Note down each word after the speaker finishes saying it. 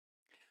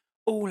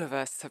All of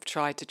us have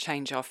tried to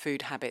change our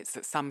food habits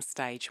at some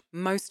stage,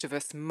 most of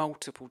us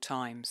multiple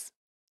times.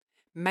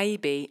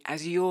 Maybe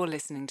as you're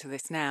listening to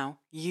this now,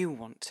 you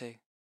want to.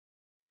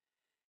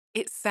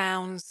 It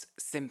sounds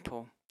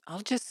simple.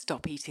 I'll just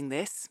stop eating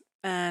this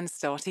and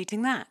start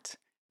eating that.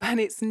 But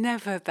it's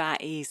never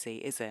that easy,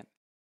 is it?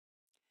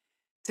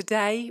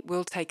 Today,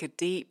 we'll take a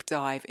deep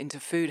dive into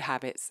food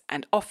habits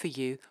and offer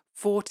you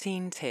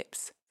 14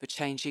 tips for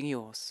changing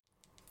yours.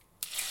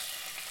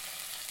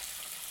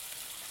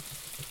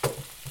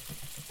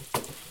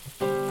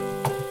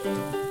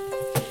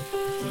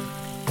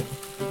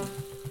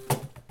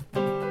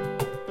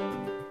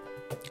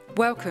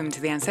 Welcome to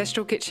the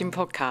Ancestral Kitchen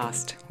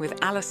podcast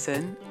with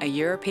Alison, a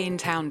European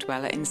town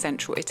dweller in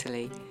central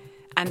Italy,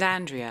 and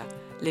Andrea,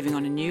 living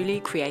on a newly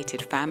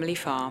created family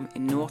farm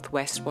in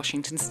northwest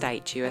Washington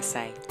State,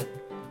 USA.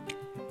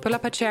 Pull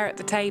up a chair at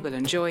the table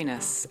and join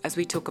us as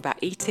we talk about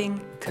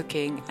eating,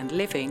 cooking, and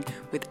living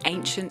with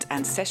ancient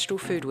ancestral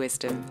food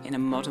wisdom in a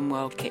modern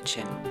world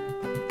kitchen.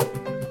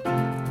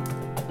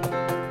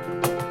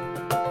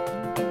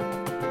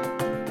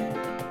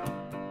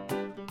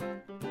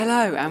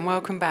 Hello and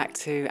welcome back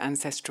to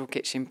Ancestral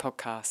Kitchen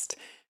podcast.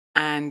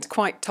 And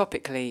quite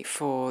topically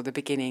for the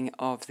beginning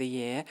of the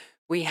year,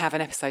 we have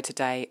an episode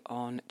today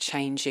on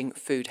changing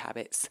food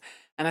habits.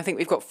 And I think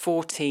we've got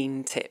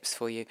 14 tips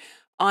for you.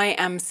 I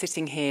am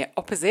sitting here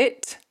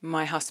opposite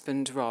my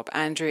husband, Rob.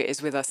 Andrea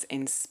is with us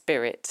in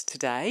spirit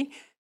today,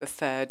 the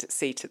third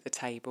seat at the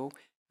table.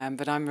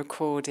 But I'm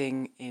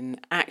recording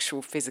in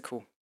actual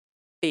physical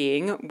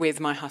being with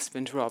my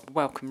husband, Rob.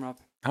 Welcome, Rob.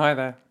 Hi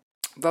there.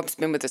 Rob's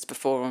been with us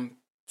before on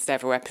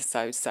several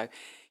episodes, so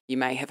you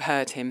may have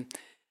heard him.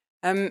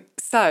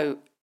 So,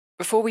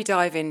 before we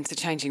dive into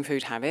changing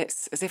food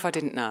habits, as if I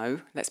didn't know,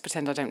 let's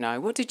pretend I don't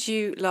know. What did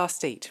you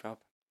last eat, Rob?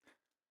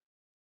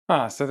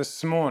 So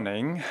this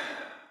morning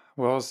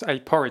was a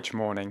porridge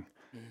morning.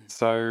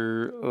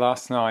 So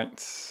last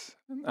night,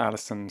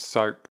 Alison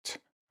soaked.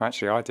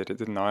 Actually, I did it,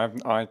 didn't I?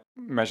 I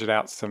measured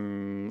out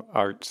some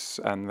oats,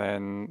 and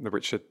then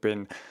which had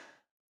been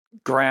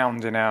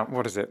ground in our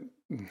what is it?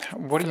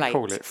 What do you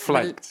call it?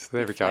 Flaked.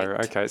 There we go.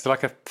 Okay, it's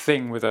like a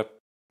thing with a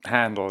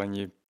handle, and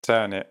you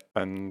turn it,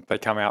 and they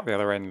come out the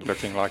other end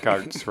looking like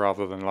oats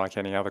rather than like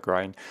any other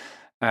grain.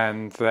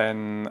 And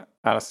then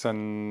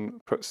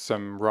Alison put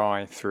some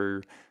rye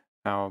through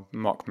our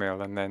mock meal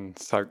and then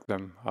soaked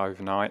them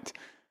overnight.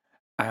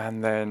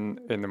 And then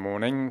in the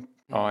morning,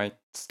 I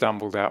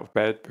stumbled out of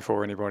bed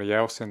before anybody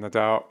else in the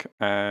dark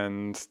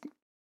and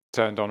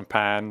turned on a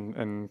pan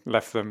and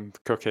left them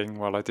cooking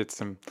while I did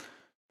some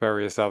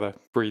various other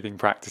breathing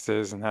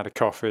practices and had a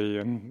coffee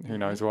and who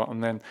knows what.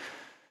 And then,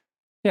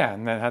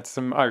 and then had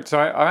some oats. So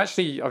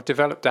I've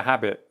developed a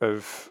habit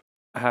of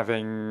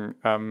having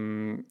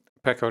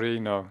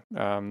pecorino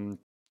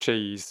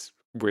cheese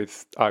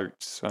with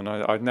oats, and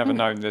I'd never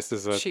known this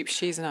as a sheep's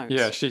cheese and oats.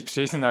 Yeah, sheep's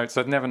cheese and oats.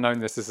 I'd never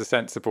known this as a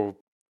sensible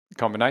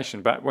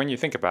combination. But when you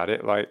think about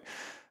it, like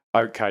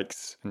oat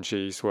cakes and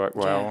cheese work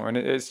well, and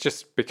it's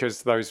just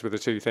because those were the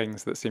two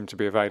things that seemed to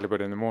be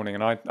available in the morning.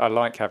 And I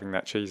like having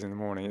that cheese in the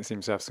morning. It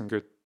seems to have some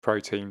good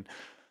protein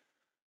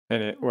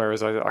in it,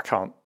 whereas I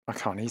can't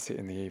eat it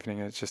in the evening.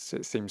 It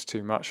seems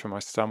too much for my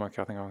stomach.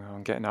 I think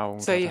I'm getting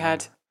old. So you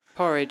had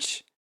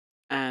porridge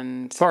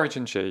and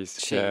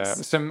cheese. Yeah.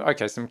 Some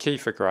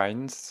kefir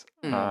grains.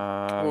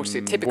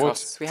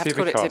 Tibikos. We have to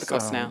call it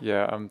Tibikos now.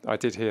 Yeah, I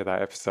did hear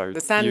that episode.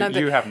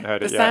 You haven't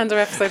heard it yet. The Sandor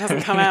episode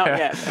hasn't come out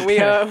yet. We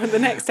are. The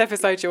next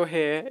episode you'll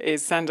hear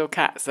is Sandor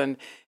Katz, and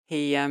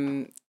he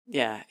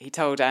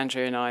told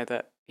Andrew and I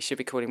that he should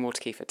be calling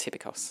water kefir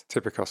Tibikos.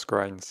 Tibikos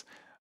grains.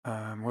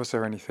 Was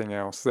there anything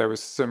else? There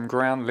was some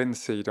ground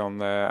linseed on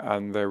there,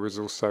 and there was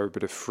also a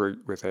bit of fruit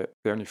with it.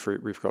 The only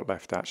fruit we've got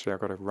left, actually.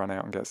 I've got to run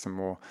out and get some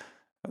more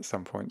at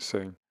some point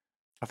soon.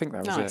 I think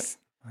that was it.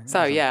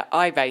 So,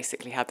 I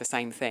basically had the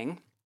same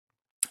thing.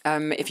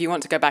 If you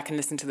want to go back and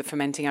listen to the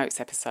fermenting oats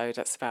episode,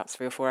 that's about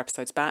 3 or 4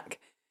 episodes back,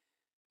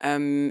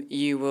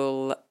 you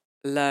will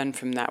learn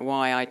from that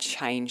why I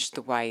changed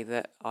the way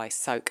that I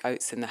soak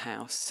oats in the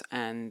house.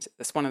 And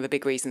that's one of the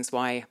big reasons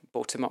why I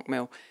bought a mock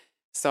meal.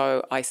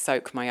 So I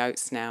soak my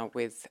oats now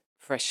with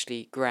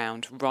freshly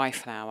ground rye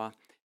flour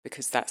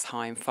because that's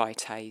high in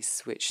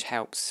phytase, which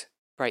helps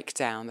break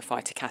down the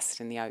phytic acid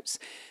in the oats.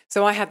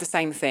 So I had the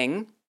same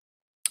thing,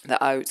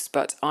 the oats,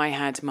 but I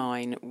had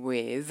mine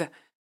with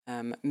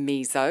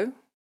miso,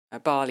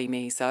 barley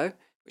miso,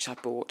 which I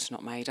bought,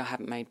 not made. I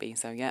haven't made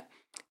miso yet.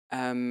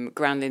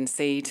 Ground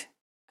linseed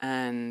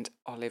and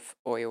olive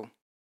oil,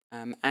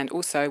 and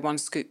also 1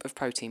 scoop of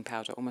protein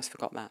powder. Almost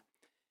forgot that.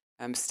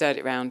 Stirred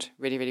it around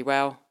really, really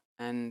well,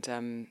 and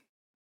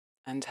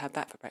had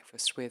that for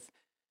breakfast with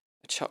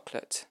a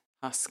chocolate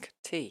husk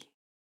tea,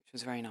 which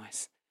was very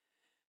nice.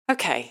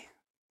 Okay,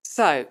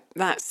 so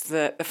that's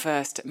the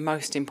first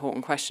most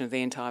important question of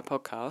the entire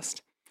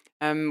podcast.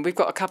 We've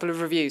got a couple of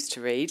reviews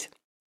to read.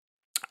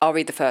 I'll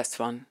read the first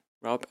one,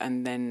 Rob,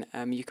 and then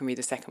you can read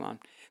the second one.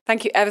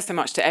 Thank you ever so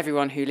much to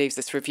everyone who leaves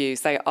us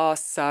reviews. They are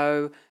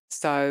so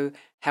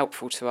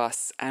helpful to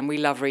us, and we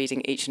love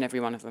reading each and every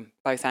one of them.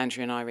 Both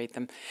Andrea and I read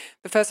them.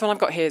 The first one I've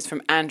got here is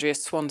from Andrea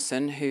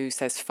Swanson, who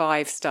says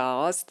 5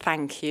 stars.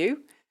 Thank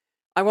you.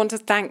 I want to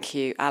thank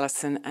you,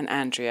 Alison and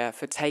Andrea,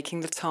 for taking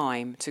the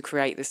time to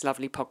create this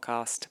lovely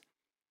podcast.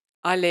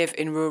 I live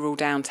in rural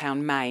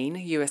downtown Maine,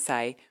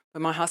 USA,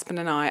 where my husband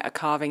and I are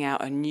carving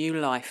out a new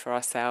life for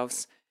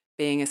ourselves,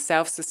 being as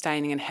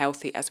self-sustaining and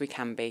healthy as we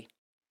can be.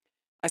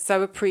 I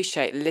so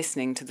appreciate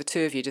listening to the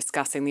two of you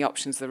discussing the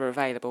options that are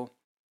available.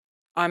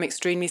 I'm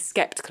extremely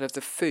sceptical of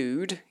the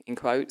food, in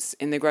quotes,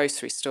 in the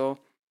grocery store,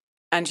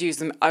 and use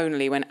them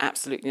only when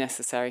absolutely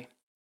necessary.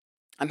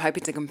 I'm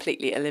hoping to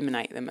completely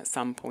eliminate them at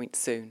some point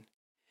soon.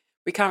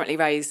 We currently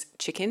raise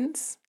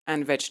chickens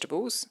and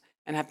vegetables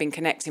and have been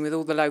connecting with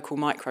all the local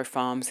micro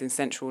farms in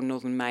central and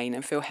northern Maine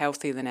and feel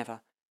healthier than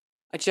ever.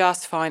 I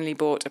just finally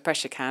bought a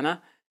pressure canner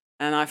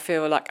and I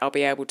feel like I'll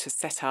be able to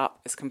set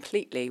up as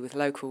completely with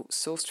local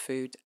sourced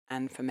food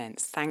and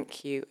ferments.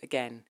 Thank you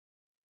again.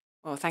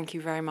 Well, thank you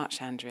very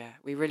much, Andrea.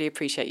 We really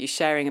appreciate you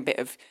sharing a bit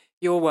of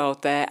your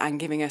world there and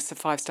giving us a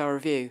 5-star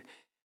review.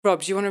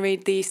 Rob, do you want to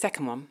read the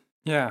second one?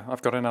 Yeah,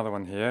 I've got another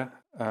one here.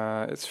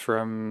 It's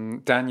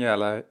from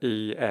Daniela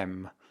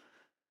E.M.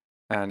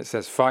 And it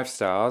says 5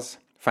 stars.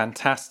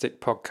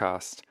 Fantastic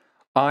podcast.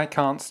 I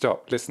can't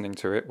stop listening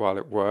to it while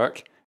at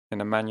work,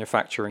 in a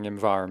manufacturing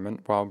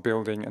environment, while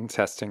building and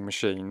testing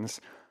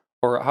machines,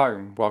 or at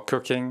home while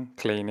cooking,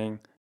 cleaning,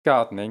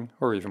 gardening,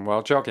 or even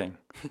while jogging.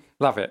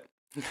 Love it.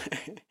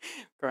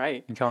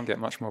 Great. You can't get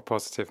much more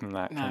positive than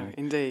that, can No,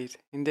 you?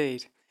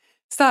 indeed.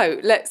 So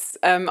let's,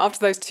 after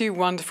those 2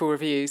 wonderful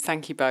reviews,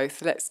 thank you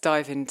both, let's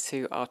dive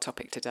into our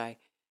topic today.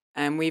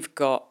 And we've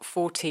got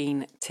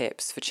 14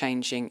 tips for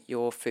changing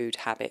your food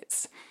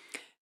habits.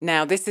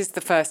 Now, this is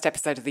the first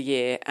episode of the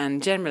year,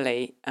 and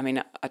generally, I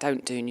mean, I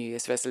don't do New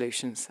Year's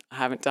resolutions. I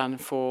haven't done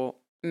for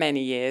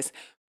many years,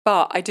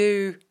 but I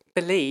do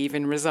believe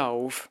in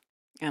resolve,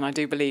 and I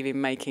do believe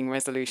in making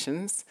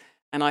resolutions,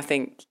 and I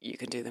think you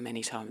can do them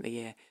any time of the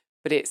year.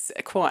 But it's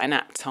quite an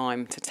apt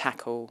time to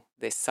tackle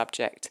this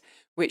subject,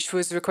 which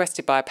was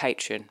requested by a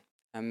patron,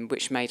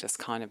 which made us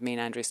kind of, me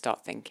and Andrew,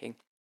 start thinking.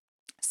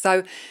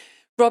 So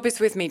Rob is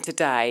with me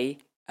today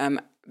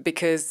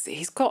because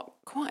he's got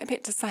quite a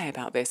bit to say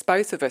about this.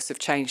 Both of us have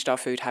changed our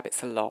food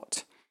habits a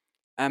lot.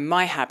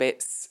 My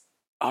habits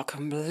are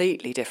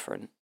completely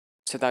different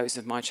to those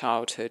of my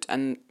childhood,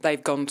 and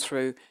they've gone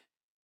through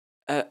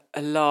a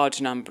large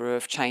number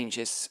of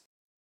changes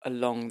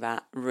along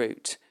that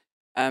route.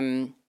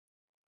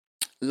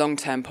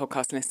 Long-term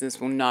podcast listeners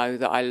will know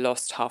that I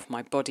lost half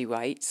my body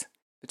weight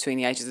between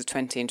the ages of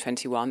 20 and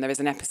 21. There is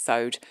an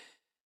episode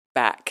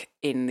back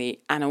in the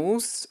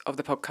annals of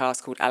the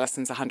podcast called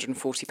Alison's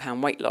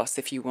 140-pound weight loss,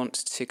 if you want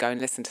to go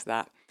and listen to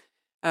that.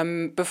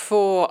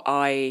 Before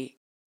I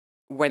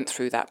went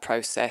through that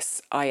process,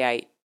 I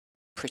ate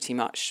pretty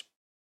much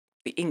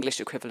the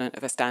English equivalent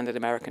of a standard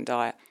American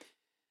diet.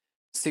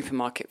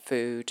 Supermarket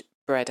food,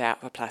 bread out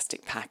of a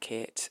plastic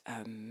packet,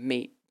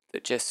 meat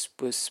that just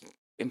was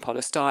in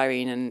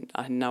polystyrene and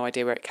I had no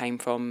idea where it came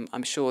from.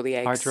 I'm sure the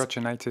eggs...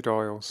 Hydrogenated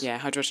oils. Yeah,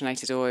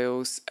 hydrogenated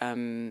oils,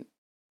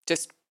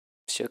 just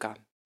sugar,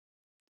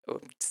 or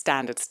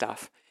standard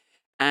stuff.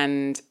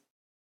 And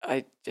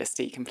I just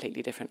eat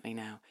completely differently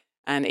now.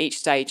 And each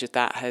stage of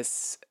that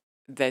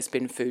there's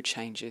been food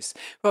changes.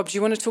 Rob, do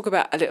you want to talk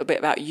a little bit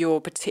about your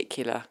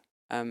particular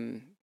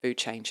food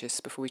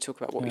changes before we talk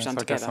about what we've done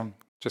together? I guess I'm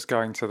just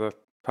going to the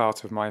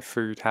part of my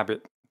food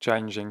habit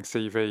changing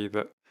CV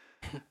that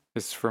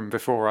is from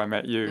before I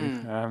met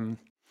you.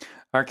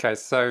 Okay,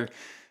 so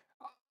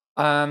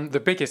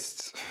the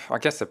biggest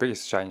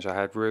change I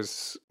had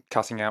was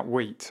cutting out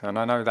wheat, and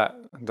I know that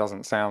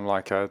doesn't sound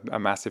like a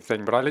massive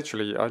thing, but I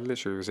literally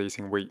was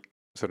eating wheat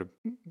sort of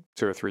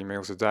 2 or 3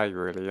 meals a day,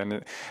 really,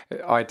 and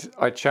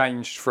I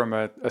changed from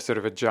a sort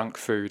of a junk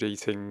food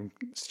eating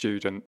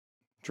student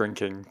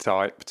drinking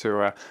type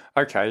to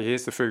okay,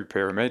 here's the food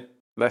pyramid,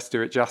 let's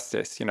do it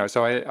justice,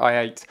 so I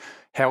ate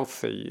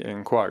healthy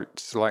in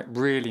quotes, like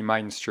really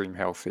mainstream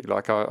healthy,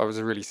 like I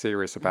was really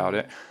serious about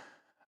it,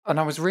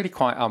 and I was really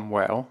quite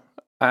unwell,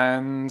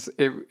 and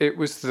it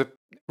was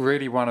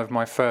really one of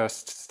my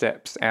first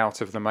steps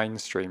out of the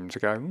mainstream to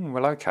go,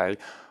 well, okay,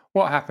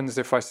 what happens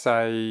if I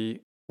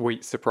say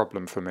wheat's a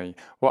problem for me?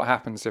 What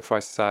happens if I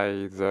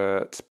say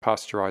that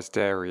pasteurized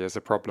dairy is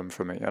a problem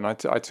for me? And I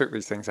took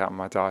these things out of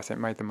my diet. It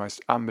made the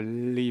most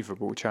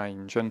unbelievable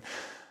change. And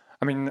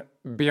I mean,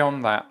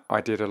 beyond that,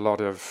 I did a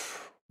lot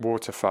of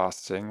water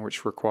fasting,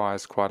 which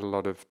requires quite a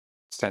lot of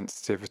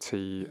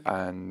sensitivity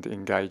and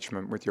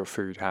engagement with your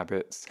food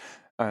habits,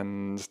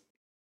 and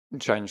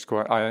changed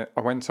quite. I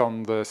went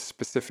on the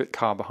specific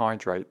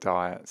carbohydrate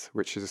diet,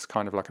 which is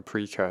kind of like a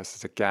precursor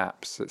to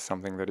GAPS. It's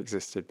something that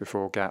existed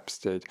before GAPS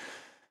did.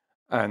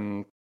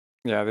 And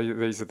yeah,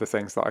 these are the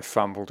things that I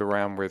fumbled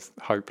around with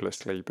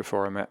hopelessly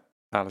before I met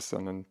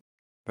Alison, and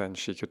then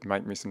she could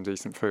make me some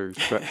decent food.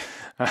 But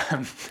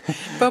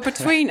well,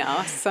 between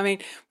us, I mean,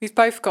 we've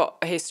both got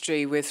a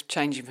history with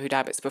changing food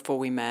habits before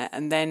we met,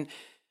 and then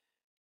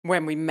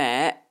when we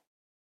met,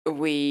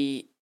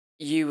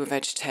 you were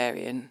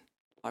vegetarian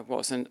I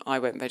wasn't. I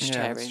went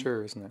vegetarian. Yeah, that's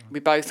true, isn't it? We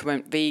both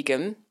went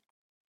vegan,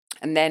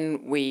 and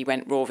then we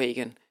went raw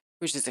vegan,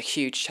 which is a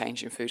huge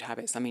change in food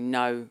habits. I mean,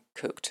 no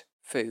cooked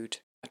food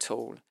at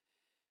all.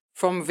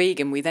 From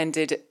vegan, we then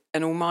did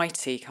an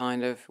almighty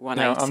kind of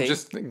 180. Now, I'm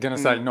just going to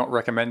say, not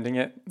recommending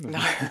it. No,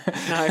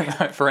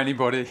 no. For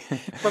anybody.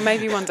 Well,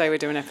 maybe one day we'll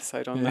do an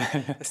episode on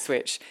the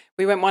switch.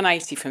 We went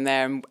 180 from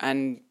there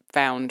and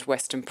found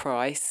Weston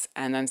Price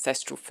and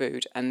ancestral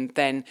food. And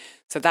then,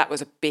 so that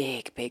was a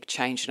big, big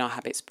change in our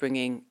habits,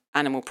 bringing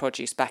animal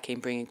produce back in,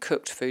 bringing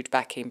cooked food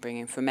back in,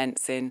 bringing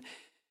ferments in.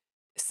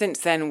 Since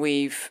then,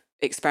 we've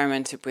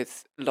experimented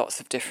with lots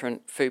of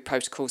different food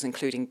protocols,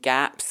 including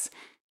GAPS.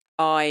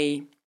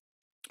 I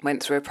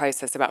went through a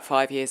process about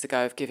 5 years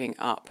ago of giving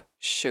up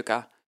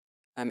sugar,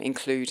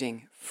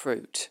 including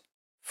fruit,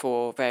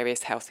 for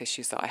various health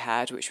issues that I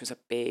had, which was a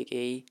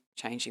biggie,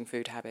 changing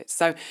food habits.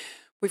 So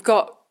we've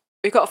got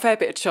a fair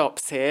bit of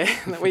chops here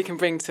that we can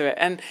bring to it.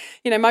 And,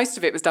 most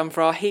of it was done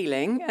for our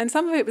healing, and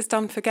some of it was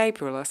done for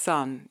Gabriel, our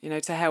son,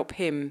 to help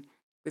him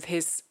with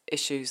his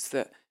issues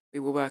that we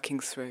were working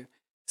through.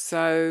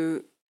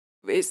 So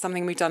it's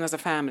something we've done as a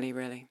family,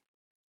 really.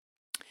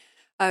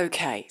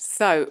 Okay,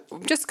 so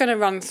I'm just going to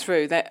run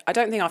through that. I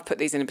don't think I've put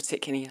these in a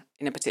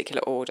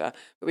particular order,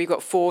 but we've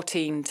got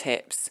 14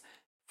 tips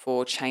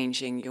for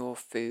changing your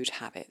food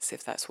habits,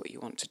 if that's what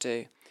you want to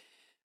do.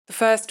 The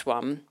first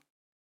one,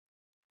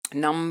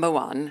 number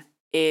one,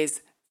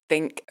 is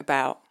think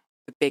about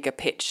the bigger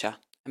picture.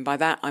 And by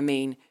that, I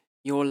mean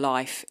your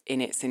life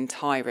in its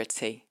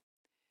entirety.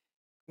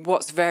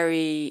 What's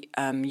very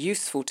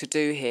useful to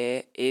do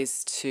here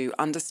is to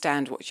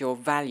understand what your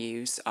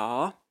values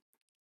are.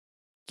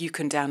 You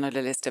can download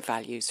a list of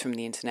values from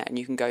the internet and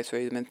you can go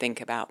through them and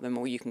think about them,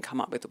 or you can come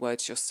up with the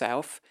words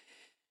yourself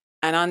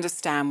and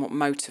understand what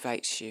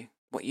motivates you,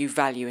 what you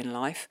value in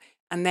life,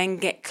 and then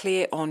get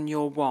clear on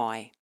your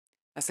why.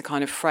 That's the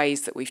kind of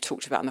phrase that we've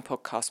talked about on the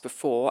podcast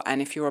before.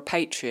 And if you're a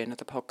Patreon of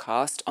the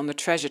podcast, on the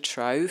Treasure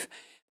Trove,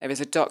 there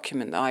is a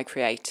document that I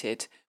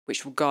created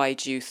which will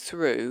guide you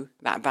through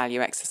that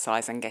value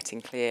exercise and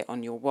getting clear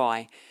on your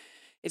why.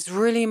 It's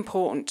really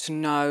important to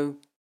know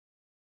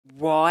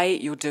why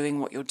you're doing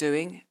what you're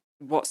doing,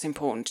 what's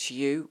important to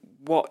you,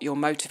 what your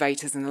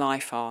motivators in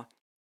life are.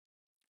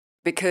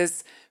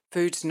 Because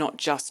food's not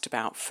just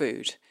about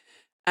food.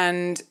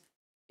 And,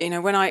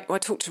 when I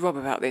talked to Rob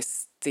about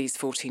these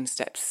 14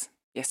 steps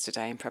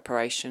yesterday in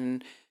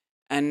preparation,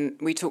 and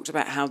we talked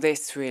about how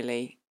this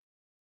really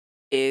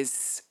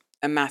is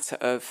a matter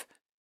of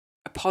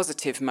a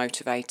positive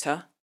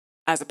motivator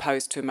as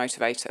opposed to a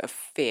motivator of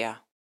fear,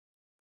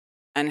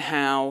 and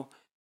how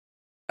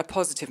a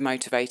positive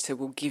motivator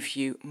will give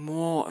you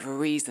more of a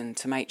reason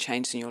to make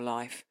change in your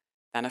life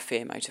than a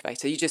fear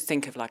motivator. You just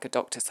think of like a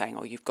doctor saying,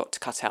 oh, you've got to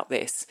cut out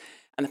this.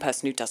 And the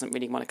person who doesn't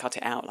really want to cut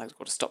it out, like,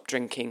 got to stop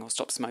drinking or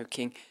stop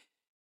smoking.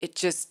 It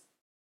just,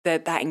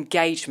 that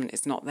engagement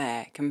is not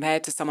there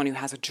compared to someone who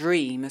has a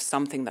dream of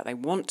something that they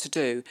want to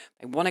do.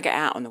 They want to get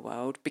out in the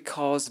world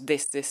because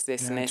this, and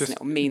this, and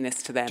it'll mean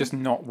this to them. Just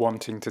not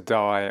wanting to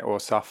die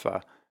or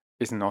suffer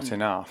is not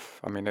enough.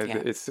 I mean,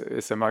 it's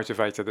a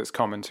motivator that's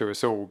common to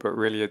us all, but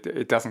really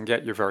it doesn't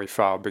get you very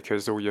far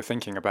because all you're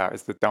thinking about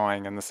is the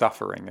dying and the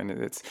suffering.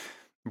 And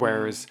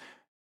whereas,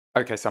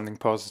 okay, something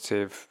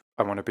positive,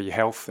 I want to be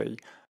healthy,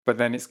 but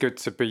then it's good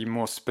to be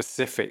more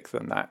specific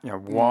than that.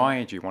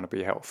 Why do you want to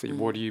be healthy?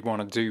 What do you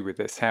want to do with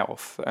this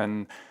health?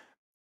 And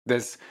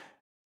there's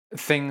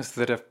things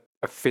that are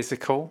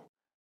physical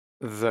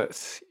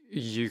that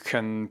you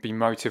can be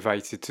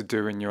motivated to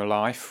do in your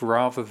life,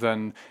 rather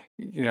than,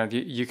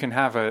 you can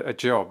have a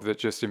job that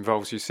just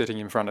involves you sitting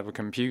in front of a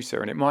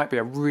computer, and it might be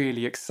a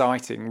really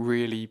exciting,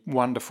 really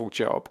wonderful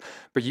job,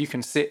 but you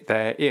can sit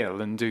there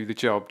ill and do the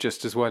job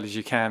just as well as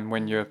you can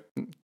when you're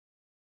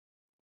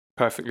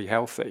perfectly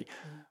healthy.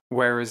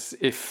 Whereas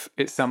if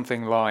it's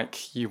something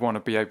like you want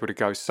to be able to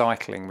go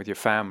cycling with your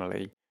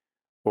family,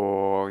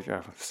 or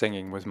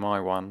singing was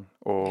my one,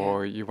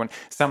 or you want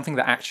something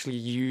that actually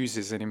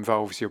uses and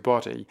involves your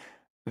body,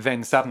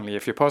 then suddenly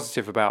if you're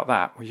positive about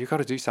that, well, you've got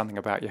to do something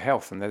about your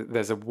health, and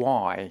there's a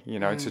why,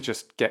 to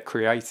just get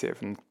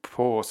creative and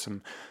pour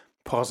some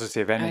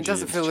positive energy. And it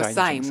doesn't feel the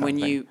same when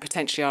you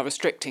potentially are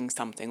restricting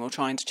something or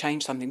trying to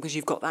change something, because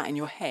you've got that in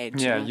your head.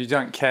 Yeah, you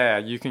don't care.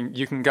 You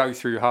can go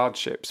through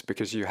hardships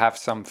because you have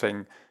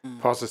something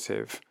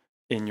positive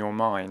in your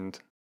mind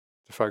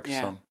to focus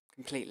on. Yeah,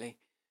 completely.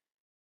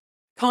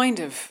 Kind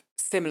of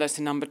similar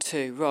to number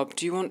 2. Rob,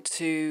 do you want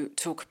to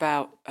talk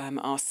about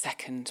our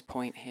second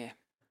point here?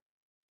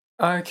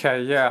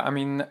 Okay, yeah. I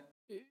mean,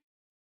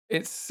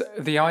 it's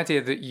the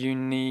idea that you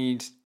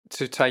need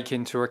to take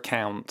into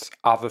account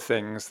other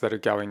things that are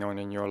going on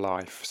in your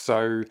life.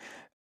 So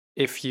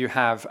if you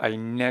have a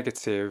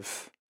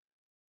negative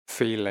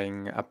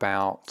feeling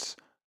about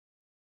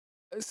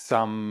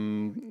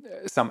some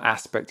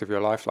aspect of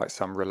your life, like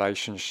some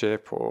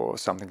relationship or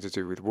something to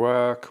do with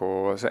work,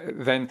 or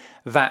then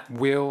that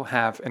will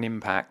have an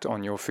impact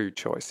on your food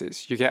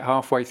choices. You get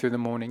halfway through the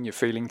morning, you're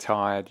feeling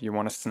tired, you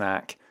want a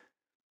snack,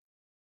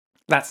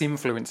 that's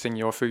influencing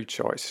your food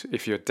choice.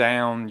 If you're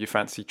down, you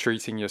fancy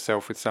treating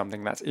yourself with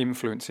something, that's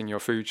influencing your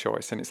food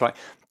choice. And it's like,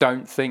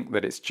 don't think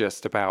that it's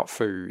just about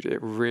food. It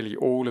really,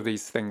 all of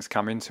these things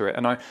come into it.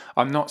 And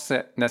I'm not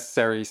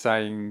necessarily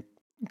saying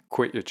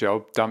quit your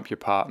job, dump your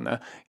partner.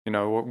 You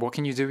know, what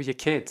can you do with your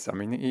kids? I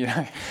mean, you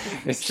know,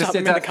 it's just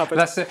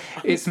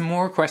it's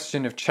more a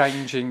question of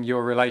changing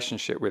your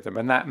relationship with them,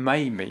 and that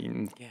may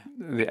mean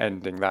the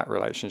ending that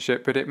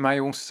relationship, but it may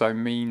also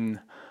mean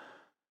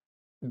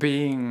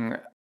being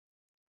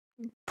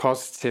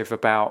positive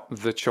about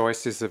the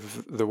choices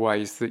of the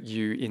ways that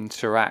you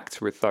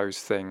interact with those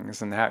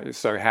things, and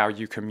how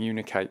you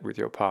communicate with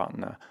your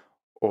partner,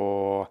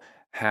 or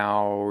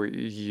how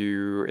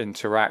you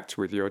interact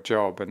with your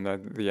job and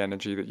the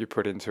energy that you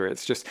put into it.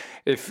 It's just,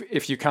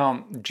 if you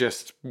can't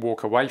just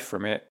walk away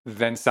from it,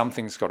 then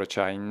something's got to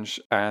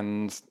change,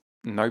 and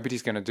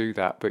nobody's going to do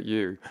that but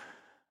you.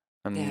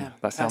 And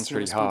that sounds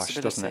really harsh,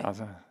 doesn't it?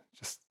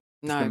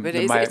 No, but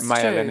the it's male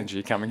true.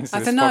 energy coming into this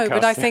podcast. I don't know,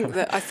 but I think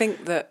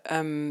that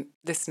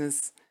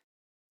listeners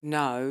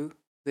know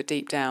that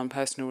deep down,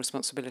 personal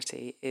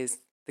responsibility is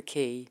the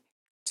key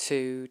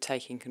to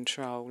taking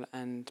control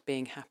and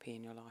being happy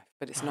in your life.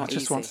 But it's not easy. I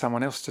just want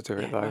someone else to do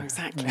it, though.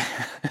 Exactly.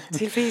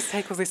 Please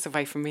take all this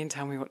away from me and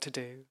tell me what to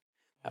do.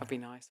 That would be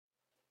nice.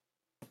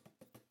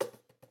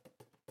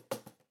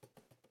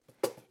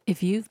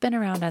 If you've been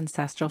around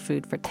ancestral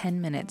food for 10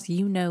 minutes,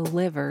 you know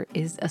liver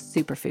is a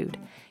superfood.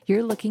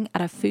 You're looking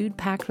at a food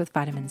packed with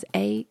vitamins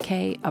A,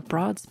 K, a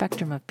broad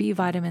spectrum of B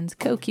vitamins,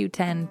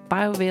 CoQ10,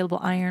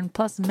 bioavailable iron,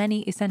 plus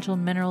many essential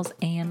minerals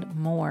and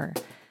more.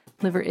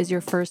 Liver is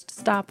your first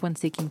stop when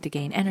seeking to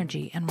gain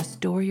energy and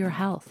restore your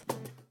health.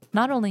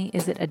 Not only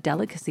is it a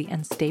delicacy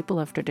and staple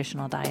of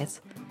traditional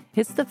diets,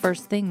 it's the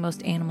first thing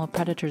most animal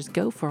predators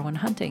go for when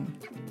hunting.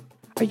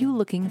 Are you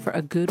looking for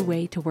a good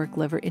way to work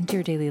liver into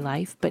your daily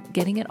life, but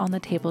getting it on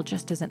the table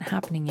just isn't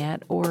happening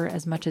yet, or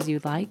as much as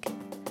you'd like?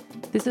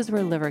 This is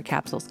where liver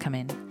capsules come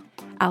in.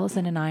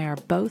 Allison and I are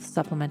both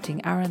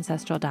supplementing our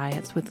ancestral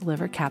diets with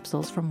liver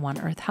capsules from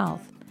One Earth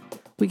Health.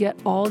 We get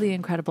all the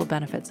incredible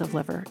benefits of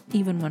liver,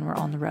 even when we're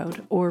on the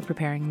road or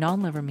preparing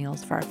non-liver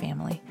meals for our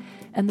family,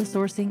 and the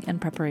sourcing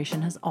and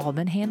preparation has all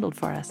been handled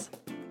for us.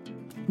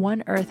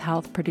 One Earth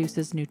Health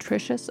produces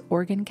nutritious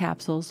organ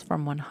capsules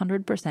from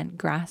 100%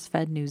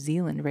 grass-fed New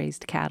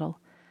Zealand-raised cattle.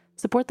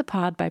 Support the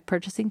pod by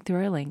purchasing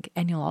through our link,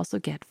 and you'll also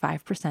get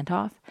 5%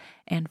 off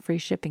and free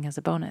shipping as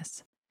a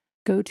bonus.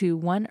 Go to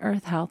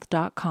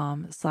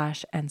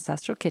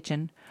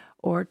oneearthhealth.com/ancestralkitchen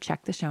or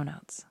check the show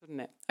notes.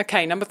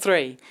 Okay, number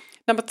 3.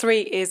 Number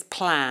 3 is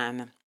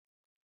plan.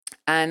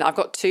 And I've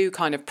got two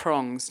kind of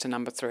prongs to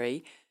number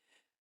 3.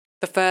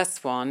 The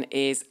first one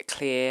is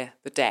clear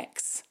the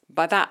decks.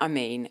 By that I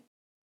mean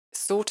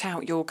sort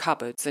out your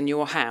cupboards and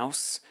your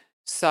house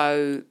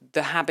so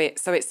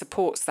it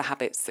supports the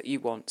habits that you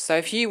want. So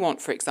if you want,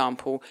 for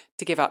example,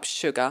 to give up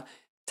sugar,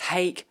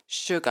 take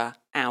sugar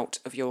out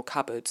of your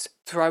cupboards,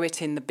 throw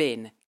it in the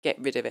bin, get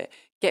rid of it.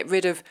 Get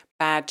rid of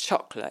bad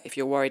chocolate if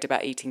you're worried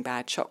about eating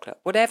bad chocolate.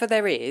 Whatever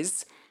there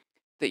is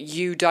that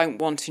you don't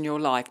want in your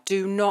life,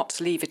 do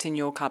not leave it in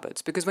your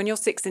cupboards, because when you're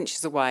 6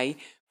 inches away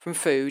from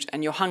food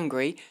and you're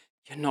hungry,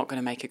 you're not going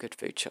to make a good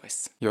food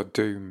choice. You're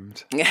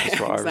doomed. Yeah, that's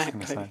what exactly. I was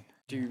going to say.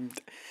 Doomed.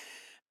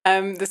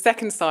 The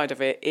second side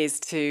of it is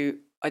to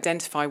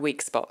identify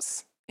weak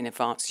spots in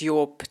advance,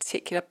 your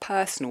particular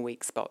personal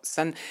weak spots.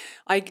 And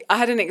I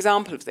had an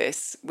example of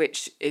this,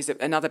 which is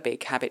another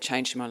big habit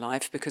change in my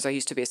life, because I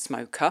used to be a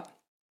smoker.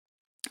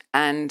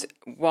 And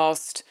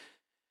whilst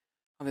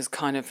I was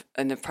kind of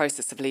in the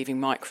process of leaving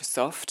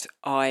Microsoft,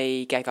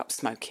 I gave up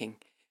smoking.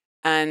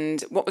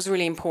 And what was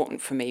really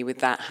important for me with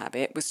that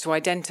habit was to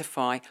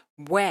identify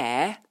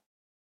where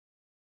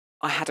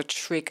I had a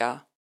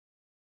trigger,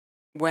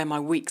 where my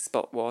weak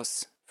spot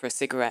was for a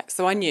cigarette.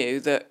 So I knew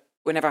that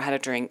whenever I had a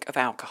drink of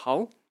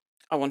alcohol,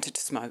 I wanted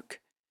to smoke.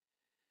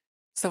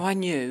 So I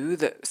knew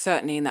that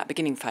certainly in that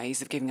beginning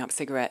phase of giving up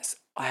cigarettes,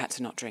 I had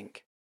to not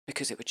drink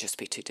because it would just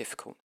be too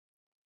difficult.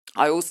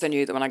 I also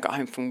knew that when I got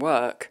home from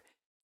work,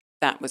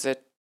 that was a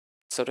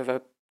sort of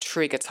a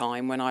trigger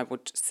time when I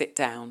would sit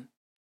down,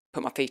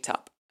 put my feet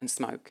up and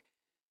smoke.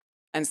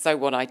 And so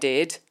what I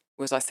did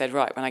was I said,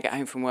 right, when I get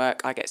home from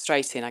work, I get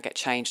straight in, I get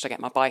changed, I get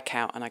my bike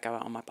out and I go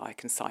out on my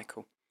bike and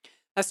cycle.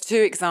 That's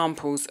two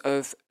examples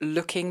of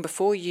looking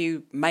before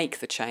you make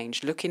the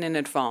change, looking in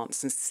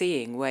advance and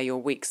seeing where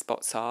your weak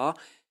spots are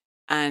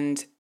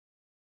and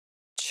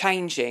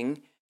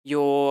changing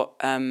your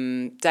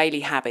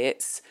daily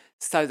habits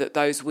so that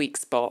those weak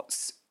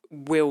spots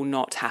will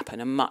not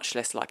happen and much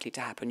less likely to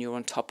happen. You're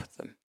on top of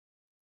them.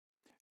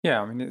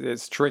 Yeah, I mean,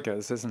 it's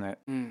triggers, isn't it?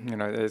 You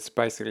know, it's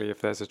basically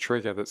if there's a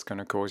trigger that's going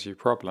to cause you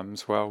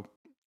problems, well,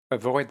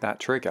 avoid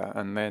that trigger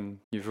and then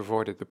you've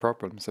avoided the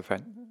problems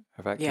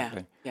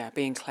effectively. Yeah,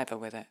 being clever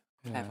with it.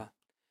 Clever.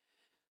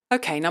 Yeah.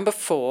 Okay, number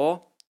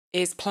 4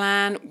 is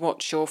plan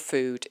what your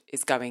food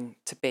is going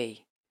to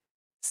be.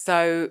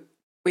 So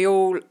we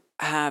all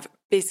have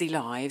busy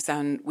lives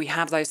and we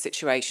have those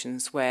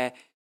situations where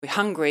we're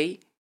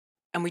hungry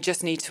and we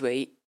just need to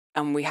eat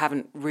and we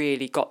haven't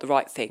really got the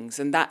right things.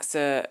 And that's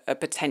a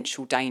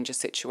potential danger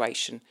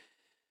situation.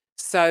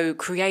 So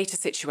create a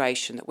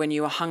situation that when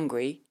you are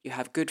hungry, you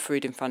have good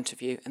food in front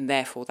of you, and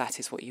therefore that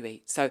is what you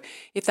eat. So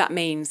if that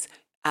means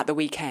at the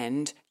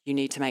weekend you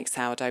need to make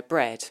sourdough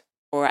bread,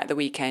 or at the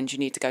weekend you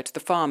need to go to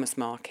the farmer's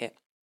market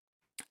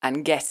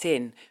and get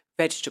in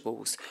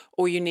vegetables,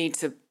 or you need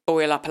to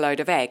boil up a load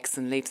of eggs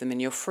and leave them in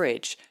your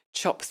fridge,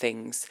 chop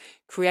things,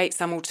 create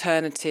some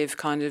alternative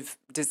kind of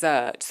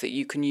dessert that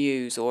you can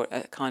use, or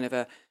a kind of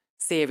a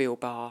cereal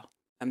bar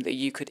that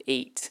you could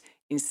eat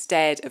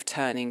instead of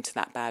turning to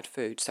that bad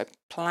food. So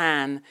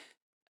plan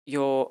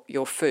your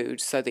food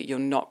so that you're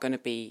not going to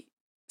be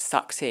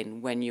sucked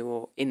in when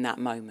you're in that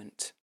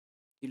moment.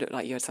 You look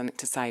like you had something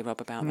to say, Rob,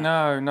 about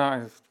that.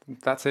 No,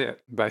 that's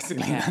it,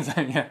 basically.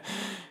 Yeah.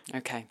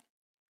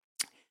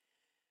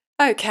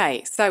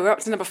 Okay, so we're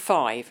up to number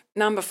 5.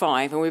 Number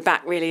 5, and we're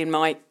back really in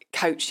my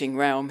coaching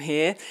realm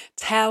here.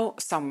 Tell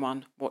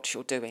someone what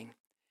you're doing.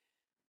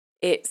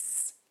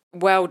 It's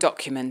well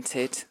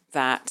documented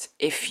that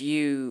if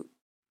you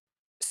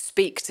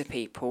speak to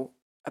people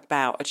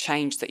about a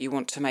change that you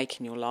want to make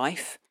in your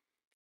life,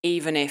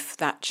 even if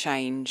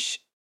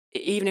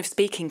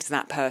speaking to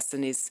that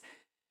person is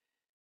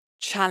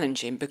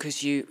challenging,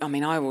 because I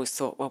always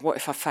thought, well, what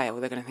if I fail?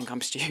 They're going to think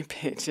I'm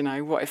stupid,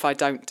 what if I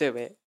don't do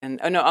it? And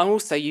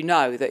also,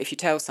 that if you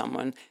tell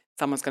someone's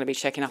going to be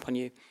checking up on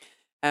you.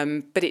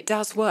 But it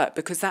does work,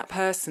 because that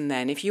person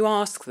then, if you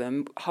ask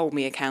them, hold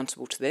me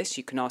accountable to this,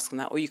 you can ask them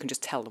that, or you can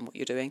just tell them what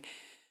you're doing.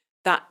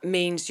 That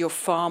means you're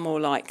far more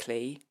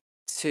likely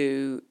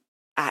to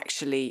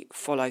actually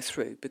follow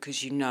through,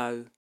 because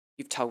you've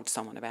told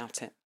someone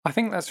about it. I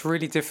think that's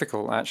really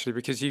difficult, actually,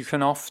 because you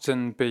can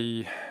often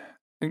be,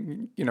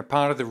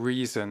 part of the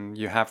reason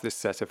you have this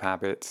set of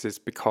habits is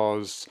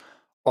because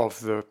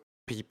of the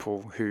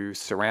people who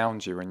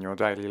surround you in your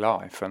daily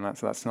life, and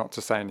that's not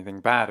to say anything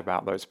bad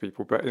about those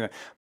people, but they're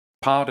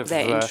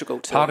integral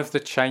to part of the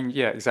change.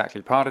 Yeah,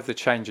 exactly. Part of the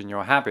change in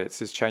your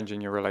habits is changing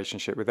your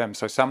relationship with them.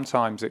 So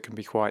sometimes it can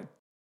be quite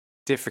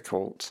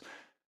difficult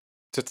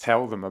to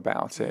tell them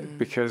about it,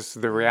 because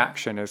the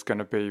reaction is going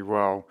to be,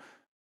 well,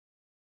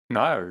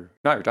 no,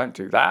 don't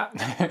do that.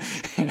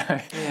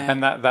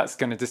 And that's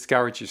going to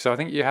discourage you. So I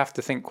think you have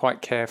to think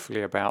quite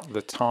carefully about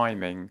the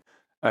timing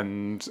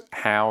and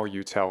how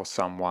you tell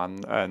someone,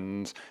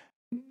 and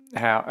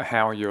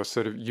how you're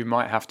you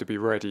might have to be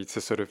ready to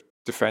sort of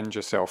defend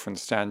yourself and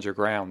stand your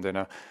ground in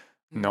a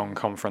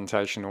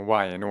non-confrontational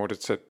way in order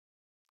to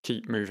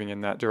keep moving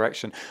in that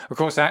direction. Of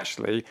course,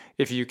 actually,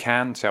 if you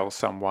can tell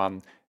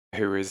someone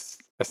who is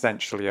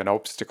essentially an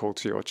obstacle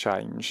to your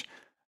change,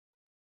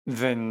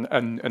 then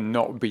and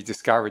not be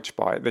discouraged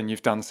by it, then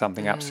you've done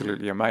something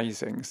absolutely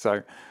amazing.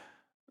 So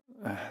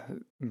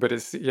but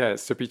it's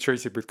to be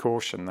treated with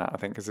caution, that I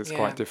think, because it's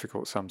quite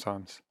difficult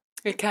sometimes.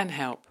 It can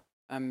help,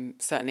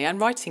 certainly, and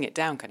writing it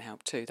down can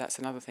help too. That's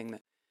another thing,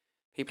 that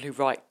people who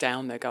write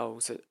down their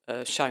goals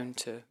are shown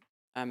to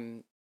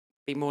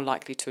be more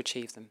likely to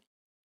achieve them.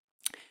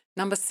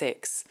 Number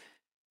 6,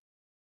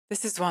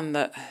 this is one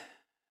that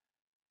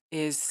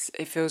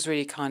it feels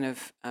really kind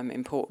of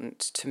important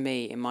to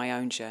me in my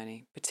own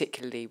journey,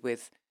 particularly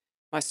with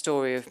my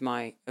story of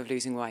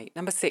losing weight.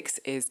 Number 6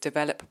 is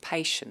develop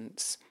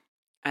patience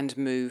and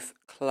move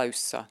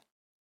closer.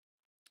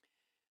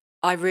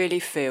 I really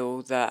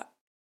feel that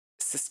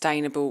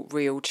sustainable,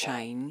 real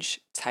change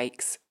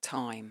takes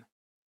time.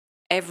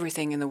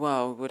 Everything in the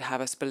world would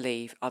have us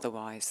believe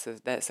otherwise. So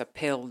there's a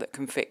pill that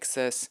can fix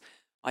us.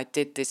 I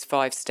did this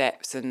 5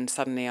 steps and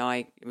suddenly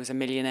I was a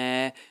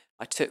millionaire.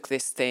 I took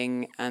this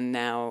thing and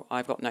now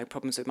I've got no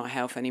problems with my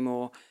health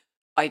anymore.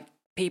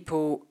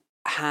 People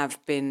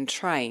have been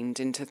trained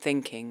into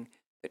thinking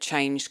that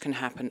change can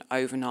happen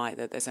overnight,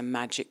 that there's a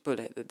magic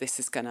bullet, that this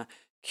is going to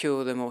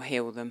cure them or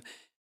heal them.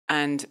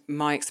 And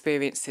my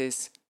experience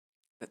is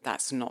that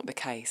that's not the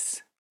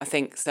case. I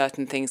think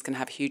certain things can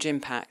have huge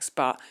impacts,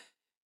 but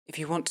if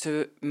you want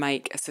to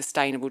make a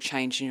sustainable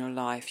change in your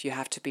life, you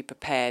have to be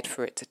prepared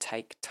for it to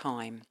take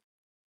time.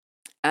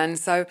 And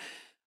so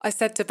I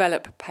said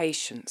develop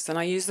patience, and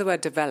I use the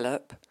word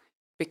develop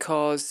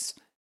because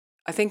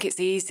I think it's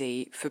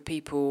easy for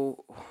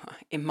people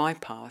in my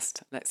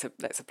past, let's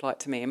apply it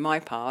to me. In my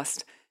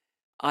past,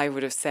 I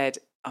would have said,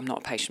 I'm not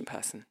a patient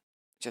person,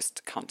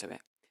 just can't do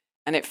it.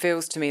 And it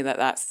feels to me that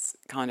that's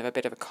kind of a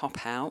bit of a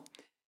cop-out,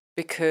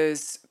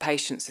 because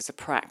patience is a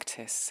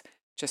practice,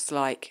 just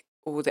like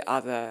all the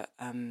other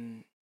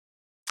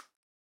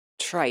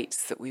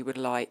traits that we would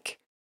like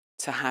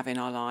to have in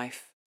our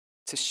life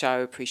to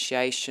show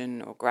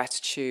appreciation or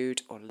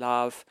gratitude or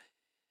love.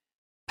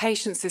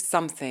 Patience is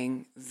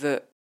something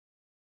that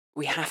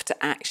we have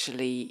to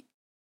actually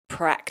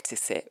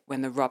practice it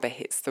when the rubber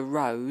hits the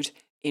road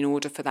in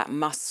order for that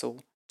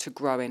muscle to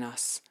grow in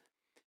us.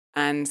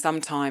 And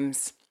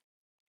sometimes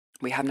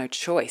we have no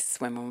choice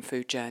when we're on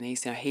food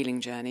journeys,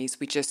 healing journeys.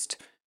 We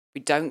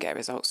don't get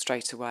results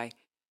straight away.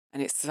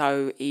 And it's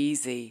so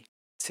easy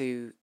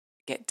to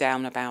get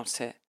down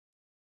about it.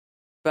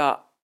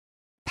 But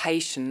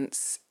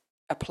patience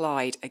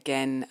applied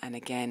again and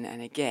again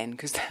and again,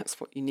 because that's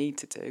what you need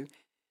to do,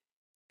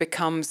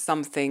 becomes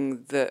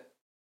something that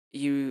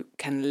you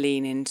can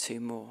lean into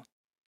more.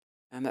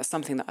 And that's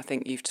something that I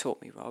think you've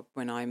taught me, Rob.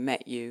 When I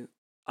met you,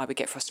 I would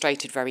get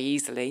frustrated very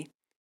easily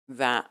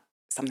that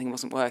something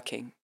wasn't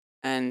working,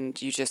 and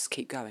you just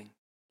keep going.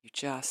 You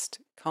just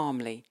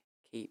calmly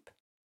keep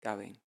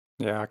going.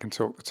 Yeah, I can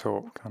talk the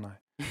talk, can't I?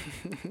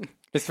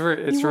 It's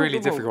really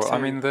difficult. Too.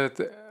 I mean,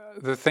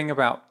 the thing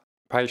about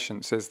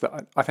patience is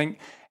that I think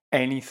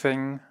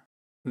anything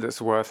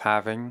that's worth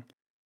having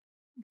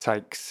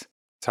takes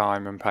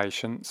time and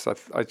patience. I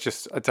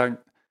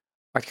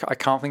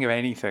can't think of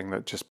anything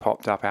that just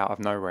popped up out of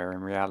nowhere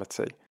in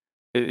reality.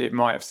 It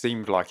might have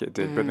seemed like it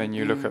did, but then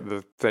you look at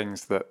the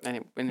things that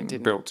and it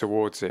didn't. built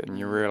towards it, and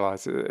you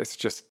realise it's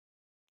just,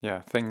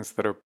 things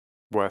that are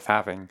worth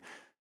having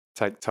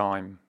take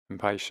time and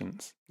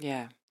patience.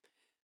 Yeah.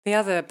 The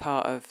other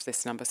part of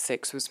this number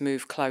 6 was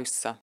move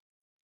closer.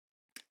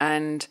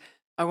 And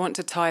I want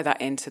to tie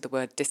that into the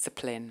word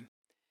discipline,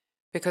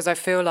 because I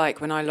feel like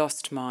when I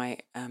lost my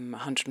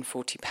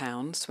 140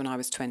 pounds when I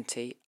was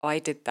 20, I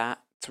did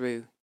that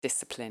through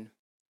discipline.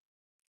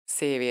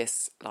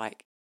 Serious,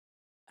 like,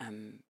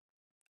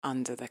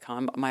 under the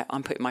kind.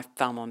 I'm putting my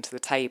thumb onto the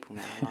table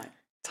now, like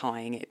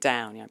tying it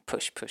down.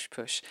 Push, push,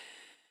 push.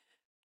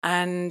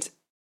 And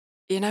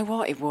you know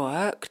what? It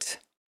worked,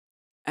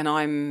 and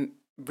I'm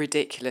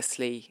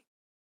ridiculously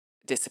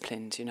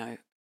disciplined.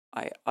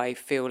 I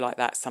feel like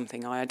that's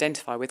something I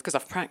identify with because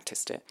I've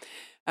practiced it.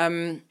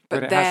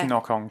 But it has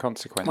knock-on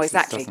consequences. Well,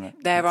 exactly. Doesn't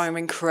it? There are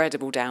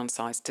incredible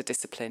downsides to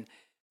discipline.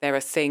 There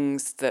are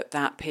things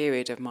that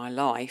period of my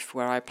life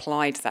where I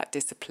applied that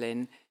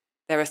discipline,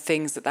 there are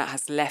things that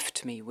has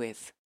left me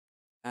with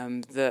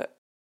that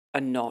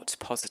are not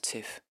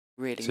positive,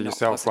 really. So you not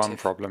solve positive. one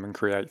problem and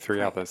create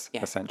three others,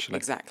 essentially.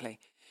 Exactly.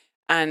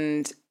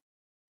 And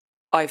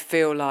I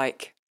feel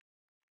like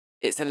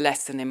it's a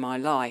lesson in my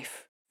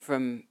life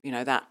from,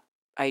 that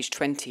age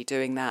 20,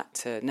 doing that,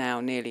 to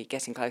now nearly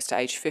getting close to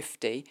age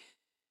 50,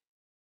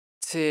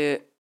 to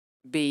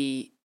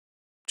be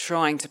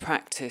trying to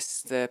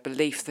practice the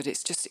belief that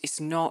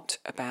it's not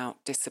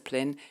about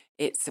discipline,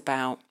 it's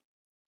about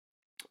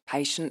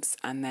patience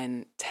and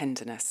then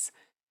tenderness,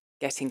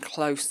 getting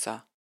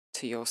closer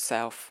to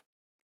yourself,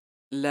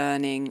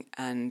 learning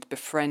and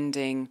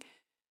befriending.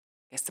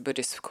 I guess the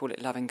Buddhists would call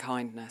it loving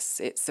kindness.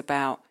 It's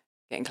about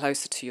getting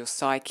closer to your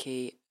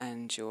psyche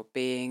and your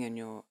being and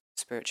your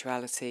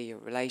spirituality, your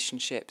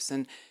relationships,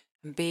 and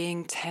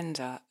being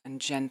tender and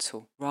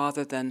gentle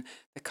rather than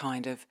the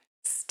kind of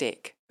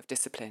stick of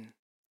discipline.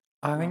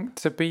 I think,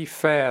 to be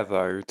fair,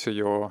 though, to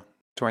your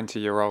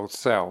 20-year-old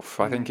self,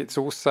 I think it's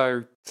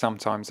also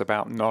sometimes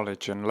about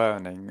knowledge and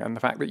learning, and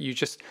the fact that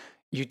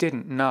you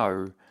didn't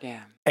know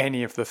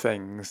any of the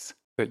things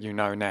that you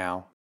know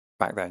now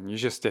back then. You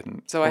just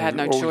didn't. So I had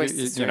no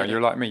choice.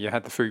 You're like me. You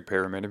had the food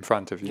pyramid in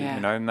front of you,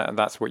 and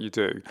that's what you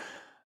do.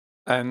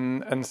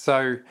 And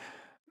so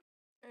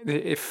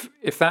if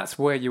that's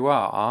where you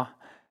are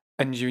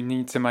and you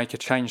need to make a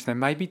change, then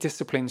maybe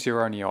discipline's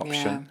your only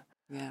option.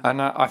 Yeah.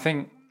 And I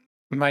think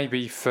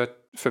maybe for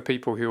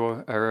people who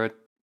are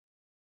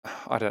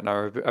I don't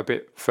know, a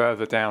bit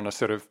further down a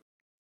sort of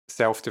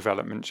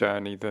self-development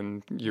journey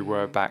than you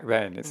were back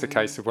then, it's a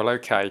case of, well,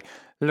 okay,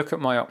 look at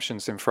my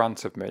options in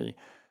front of me.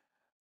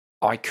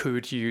 I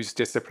could use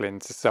discipline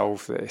to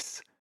solve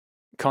this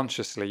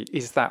consciously.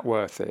 Is that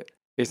worth it?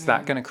 Is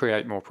that going to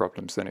create more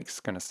problems than it's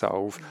going to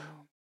solve?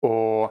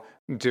 Or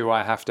do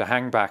I have to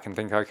hang back and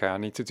think, okay, I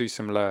need to do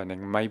some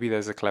learning. Maybe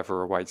there's a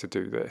cleverer way to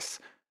do this.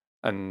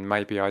 And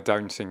maybe I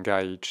don't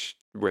engage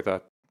with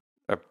a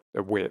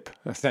whip,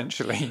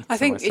 essentially. I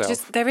think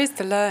myself. there is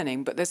the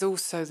learning, but there's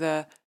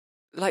also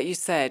like you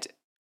said,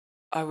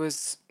 you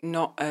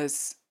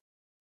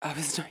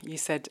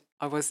said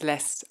I was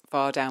less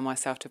far down my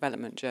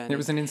self-development journey. It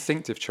was an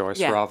instinctive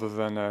choice rather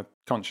than a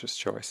conscious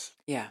choice.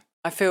 Yeah.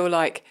 I feel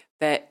like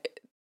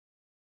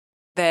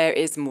there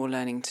is more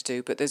learning to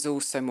do, but there's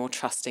also more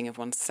trusting of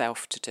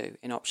oneself to do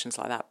in options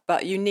like that.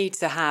 But you need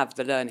to have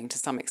the learning to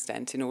some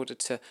extent in order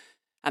to,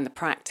 and the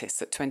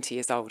practice. At 20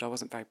 years old, I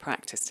wasn't very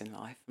practiced in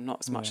life. I'm not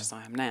as much as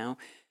I am now.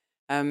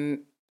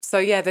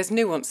 So there's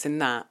nuance in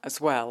that as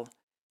well.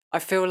 I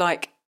feel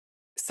like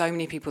so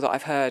many people that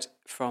I've heard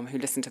from who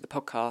listen to the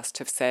podcast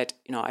have said,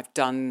 I've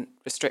done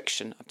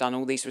restriction. I've done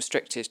all these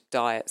restricted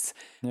diets,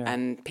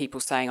 and people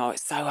saying, oh,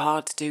 it's so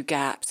hard to do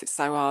gaps. It's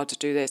so hard to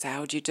do this.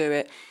 How do you do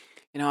it?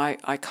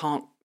 I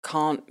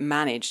can't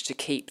manage to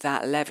keep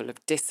that level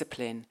of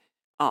discipline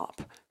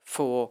up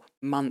for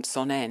months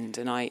on end.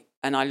 And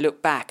I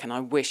look back and I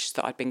wish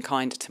that I'd been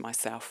kinder to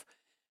myself.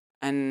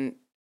 And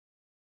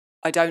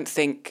I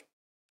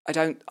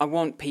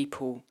want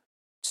people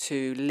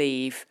to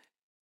leave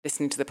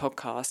listening to the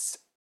podcast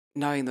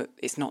knowing that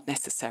it's not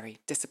necessary.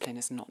 Discipline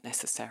is not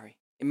necessary.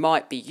 It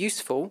might be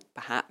useful,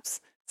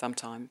 perhaps,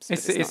 sometimes.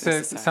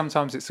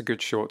 Sometimes it's a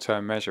good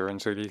short-term measure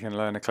until you can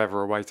learn a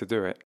cleverer way to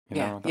do it.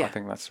 I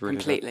think that's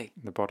really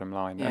the bottom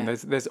line. Yeah. And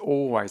there's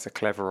always a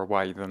cleverer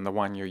way than the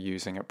one you're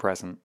using at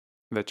present.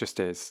 There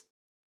just is.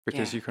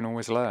 because Yeah. you can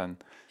always learn.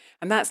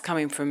 And that's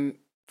coming from,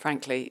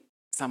 frankly,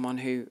 someone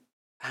who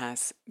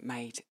has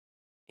made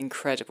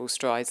incredible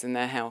strides in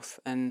their health.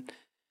 And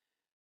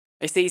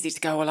it's easy to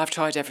go, well, I've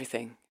tried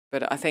everything.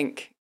 But I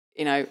think,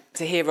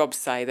 to hear Rob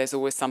say there's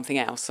always something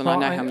else, and Well,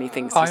 I know how many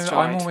things he's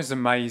tried. I'm always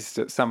amazed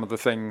at some of the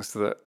things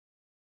that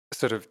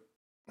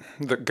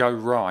that go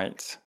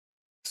right,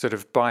 sort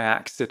of by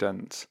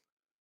accident,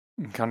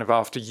 kind of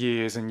after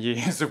years and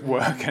years of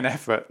work and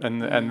effort,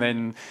 and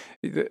then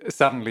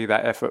suddenly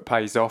that effort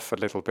pays off a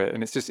little bit,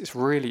 and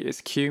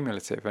it's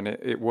cumulative, and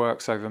it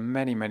works over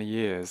many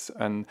years.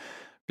 But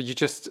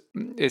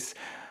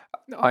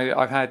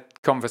I've had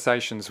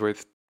conversations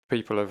with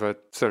people of a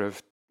sort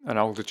of an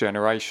older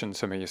generation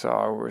to me. So,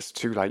 oh, it's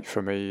too late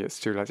for me. It's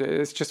too late.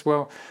 It's just,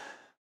 well,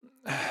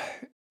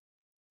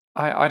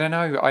 I don't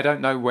know. I don't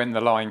know when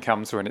the line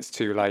comes when it's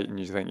too late, and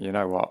you think, you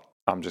know what?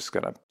 I'm just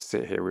going to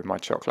sit here with my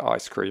chocolate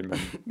ice cream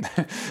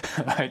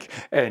and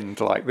end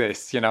like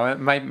this.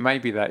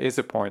 Maybe that is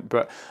a point,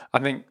 but I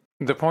think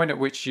the point at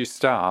which you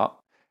start,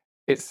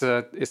 it's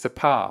a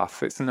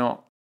path. It's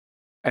not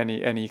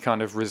any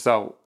kind of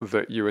result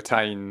that you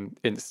attain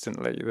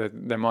instantly.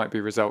 There might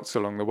be results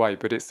along the way,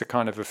 but it's a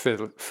kind of a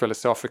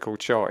philosophical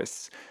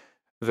choice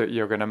that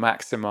you're going to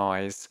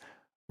maximize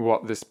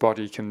what this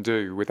body can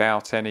do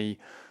without any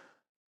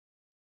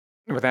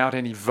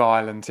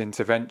violent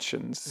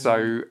interventions.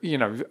 So,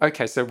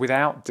 so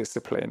without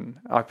discipline,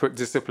 I put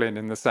discipline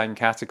in the same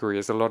category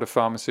as a lot of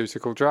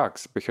pharmaceutical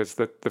drugs, because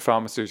the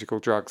pharmaceutical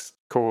drugs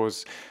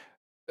cause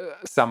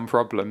some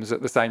problems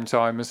at the same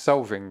time as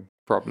solving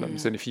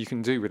problems. And if you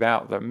can do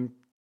without them,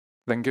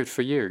 then good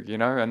for you,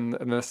 and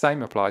the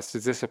same applies to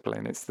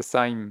discipline. It's the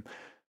same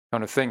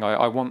kind of thing.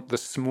 I want the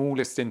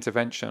smallest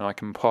intervention I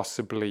can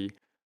possibly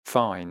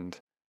find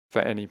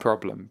for any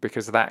problem,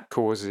 because that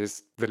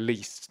causes the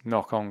least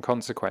knock-on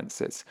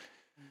consequences.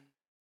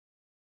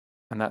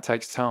 And that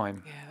takes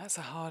time. Yeah, that's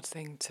a hard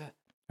thing to...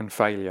 And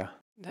failure.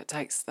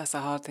 That's a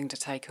hard thing to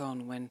take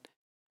on when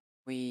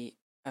we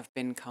have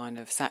been kind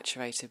of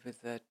saturated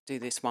with do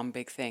this one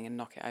big thing and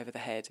knock it over the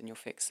head and you'll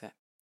fix it,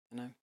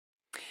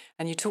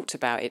 And you talked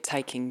about it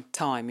taking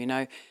time,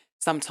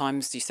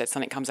 Sometimes you said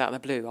something comes out of the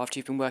blue after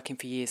you've been working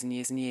for years and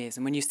years and years.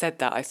 And when you said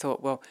that, I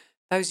thought, well,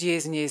 those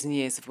years and years and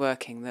years of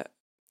working that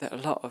a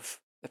lot of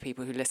the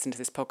people who listen to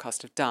this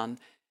podcast have done,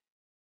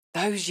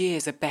 those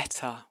years are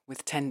better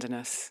with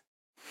tenderness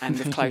and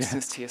with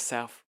closeness to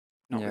yourself,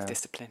 not with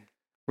discipline.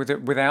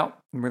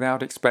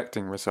 Without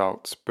expecting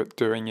results, but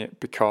doing it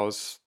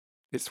because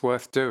it's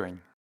worth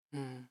doing.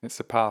 It's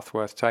a path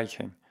worth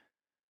taking.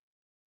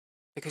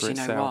 Because you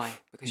know why.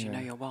 Because you know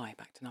your why.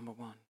 Back to number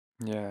one.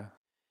 Yeah.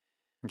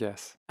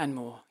 Yes. And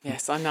more.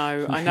 Yes, I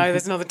know.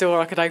 There's another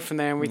door I could open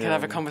there, and we could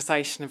have a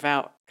conversation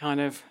about kind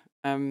of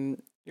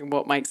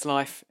what makes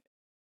life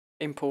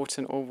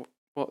important, or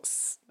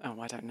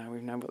I don't know.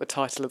 We know what the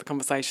title of the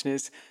conversation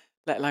is,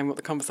 let alone what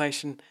the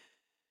conversation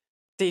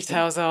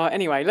details are.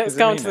 Anyway, let's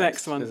go on to the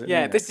next one.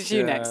 Yeah, this is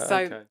you next.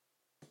 So,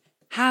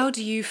 how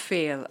do you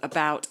feel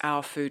about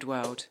our food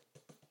world?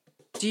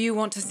 Do you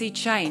want to see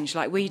change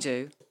like we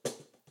do?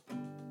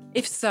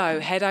 If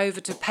so, head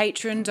over to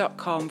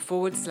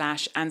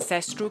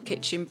patreon.com/Ancestral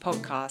Kitchen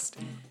Podcast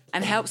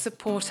and help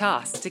support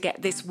us to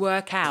get this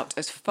work out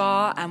as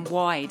far and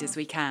wide as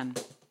we can.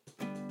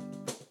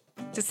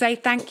 To say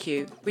thank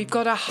you, we've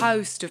got a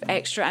host of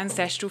extra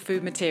ancestral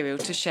food material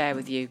to share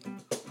with you.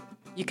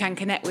 You can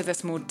connect with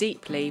us more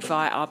deeply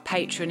via our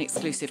Patreon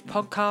exclusive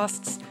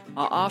podcasts,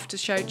 our after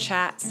show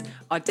chats,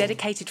 our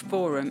dedicated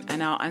forum,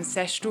 and our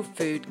ancestral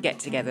food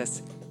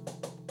get-togethers.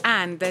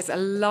 And there's a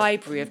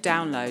library of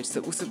downloads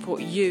that will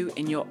support you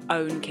in your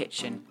own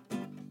kitchen.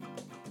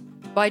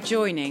 By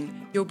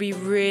joining, you'll be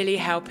really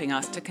helping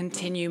us to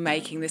continue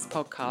making this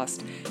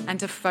podcast and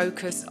to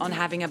focus on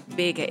having a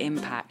bigger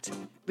impact,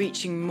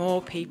 reaching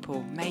more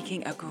people,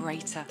 making a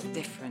greater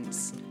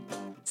difference.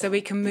 So we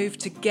can move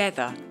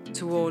together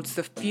towards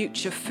the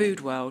future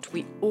food world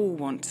we all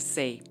want to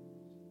see.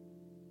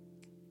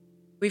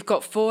 We've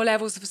got 4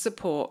 levels of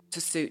support to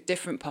suit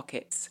different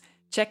pockets.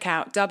 Check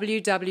out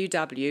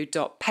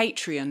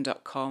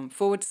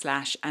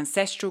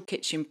www.patreon.com/Ancestral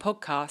Kitchen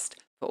Podcast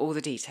for all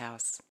the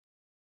details.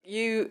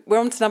 We're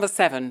on to number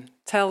 7.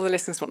 Tell the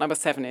listeners what number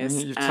 7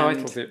 is. You've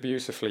titled it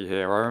beautifully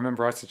here. I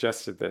remember I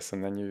suggested this,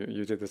 and then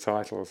you did the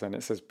titles, and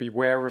it says,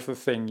 beware of the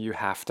thing you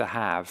have to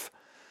have.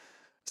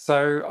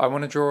 So I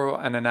want to draw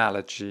an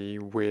analogy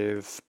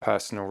with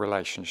personal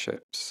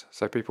relationships.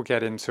 So people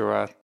get into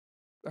a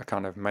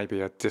kind of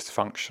maybe a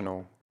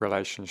dysfunctional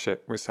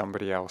relationship with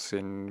somebody else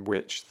in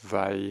which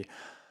they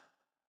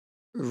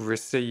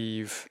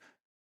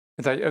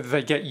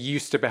they get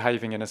used to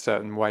behaving in a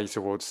certain way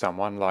towards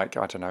someone. Like,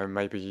 I don't know,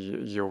 maybe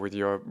you're with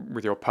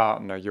your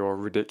partner, you're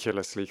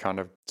ridiculously kind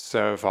of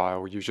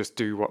servile. You just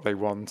do what they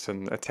want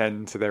and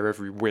attend to their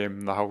every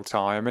whim the whole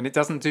time, and it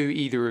doesn't do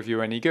either of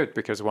you any good,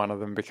 because one of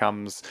them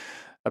becomes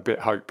a bit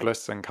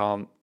hopeless and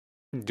can't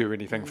do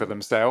anything for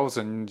themselves,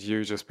 and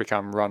you just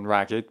become run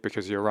ragged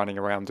because you're running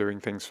around doing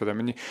things for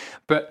them.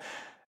 But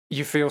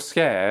you feel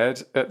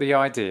scared at the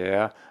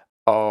idea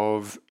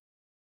of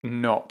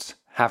not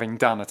having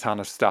done a ton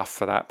of stuff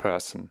for that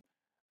person.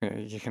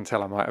 You can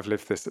tell I might have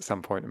lived this at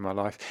some point in my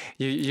life.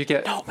 You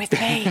get Not with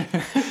me.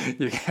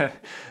 you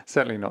get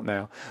certainly not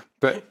now,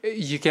 but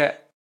you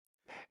get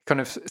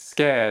kind of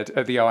scared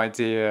at the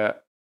idea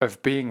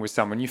of being with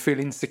someone. You feel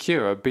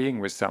insecure being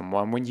with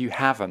someone when you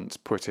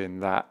haven't put in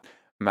that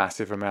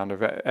massive amount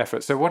of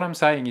effort. So what I'm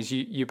saying is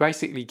you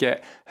basically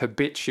get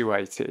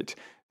habituated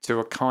to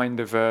a kind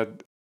of a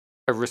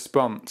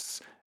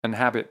response and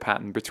habit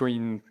pattern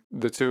between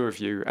the two of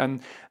you.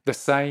 And the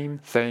same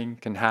thing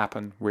can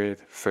happen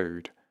with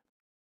food.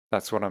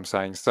 That's what I'm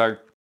saying. So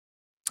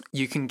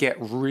you can get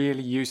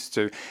really used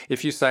to,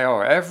 if you say,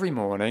 oh, every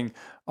morning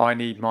I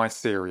need my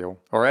cereal,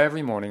 or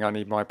every morning I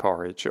need my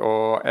porridge,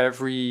 or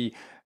every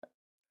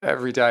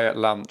day at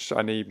lunch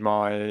I need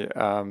my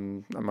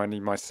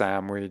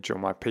sandwich or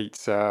my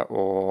pizza,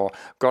 or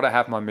got to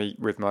have my meat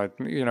with my,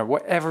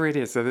 whatever it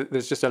is. So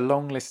there's just a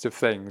long list of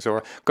things,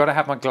 or got to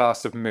have my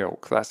glass of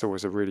milk. That's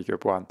always a really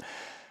good one.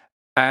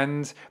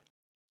 And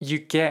you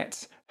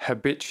get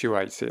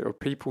habituated, or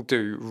people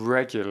do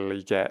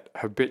regularly get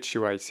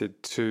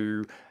habituated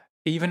to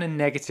even a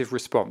negative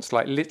response,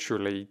 like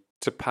literally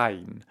to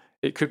pain.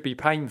 It could be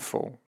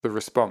painful, the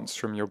response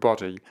from your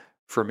body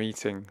from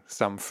eating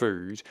some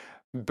food,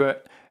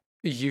 but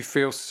you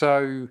feel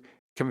so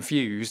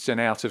confused and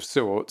out of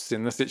sorts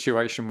in the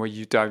situation where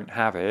you don't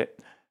have it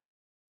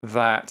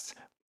that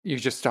you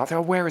just start,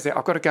 oh, where is it?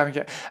 I've got to go and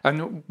get.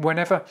 And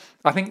whenever,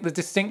 I think the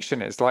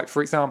distinction is, like,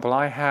 for example,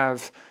 I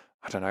have,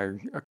 I don't know,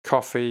 a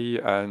coffee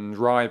and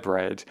rye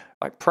bread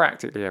like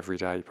practically every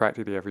day.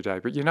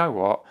 But you know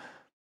what?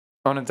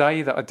 On a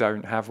day that I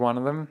don't have one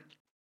of them,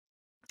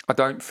 I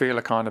don't feel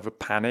a kind of a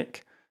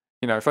panic.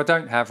 If I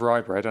don't have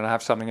rye bread and I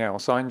have something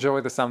else, I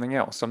enjoy the something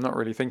else. I'm not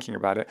really thinking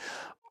about it.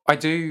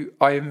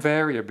 I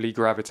invariably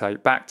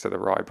gravitate back to the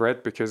rye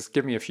bread, because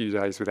give me a few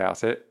days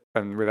without it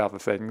and with other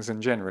things,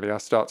 and generally I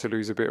start to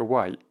lose a bit of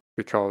weight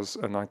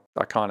and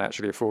I can't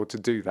actually afford to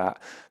do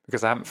that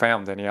because I haven't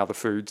found any other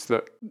foods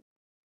that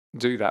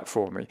do that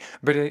for me.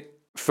 But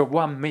for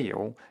one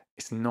meal,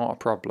 it's not a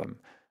problem.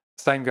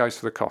 Same goes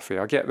for the coffee.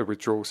 I get the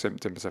withdrawal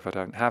symptoms if I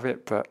don't have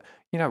it, but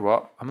you know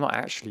what? I'm not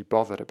actually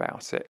bothered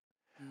about it.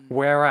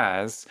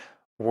 Whereas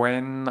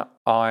when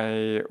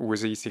I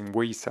was eating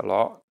wheat a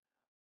lot,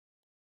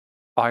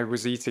 I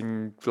was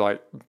eating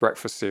like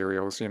breakfast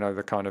cereals,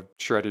 the kind of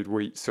shredded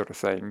wheat sort of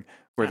thing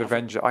with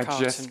Avenger. I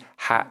just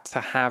had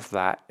to have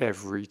that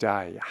every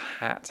day. I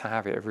had to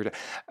have it every day.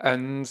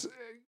 And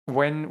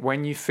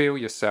when you feel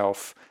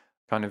yourself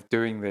kind of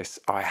doing this,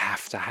 I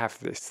have to have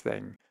this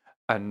thing,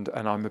 and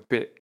I'm a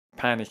bit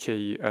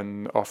panicky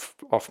and off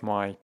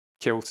my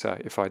kilter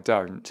if I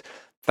don't,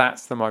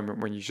 that's the moment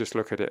when you just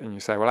look at it and you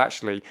say, well,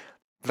 actually,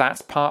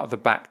 that's part of the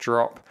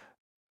backdrop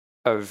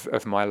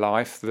of my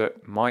life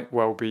that might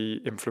well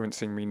be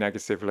influencing me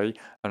negatively,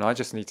 and I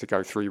just need to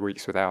go 3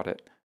 weeks without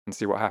it and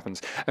see what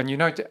happens. And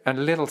a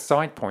little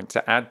side point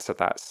to add to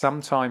that,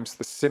 sometimes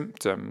the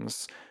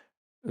symptoms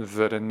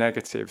that are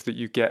negative that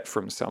you get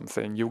from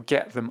something, you'll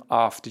get them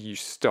after you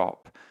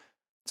stop.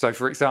 So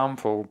for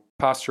example,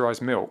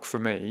 pasteurized milk for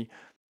me,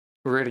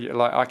 really,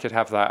 like, I could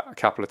have that a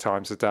couple of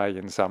times a day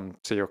in some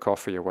tea or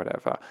coffee or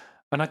whatever,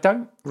 and I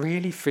don't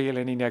really feel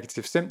any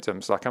negative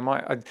symptoms. Like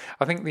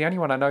I think the only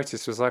one I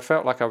noticed was I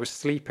felt like I was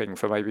sleeping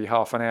for maybe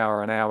half an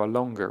hour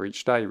longer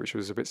each day, which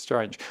was a bit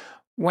strange.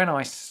 When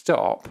I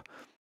stop,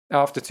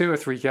 after 2 or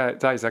 3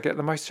 days, I get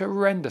the most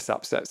horrendous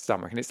upset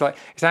stomach, and it's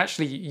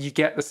actually, you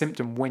get the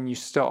symptom when you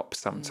stop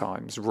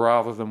sometimes,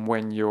 rather than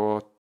when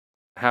you're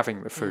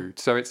having the food.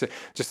 So it's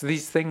just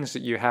these things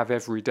that you have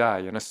every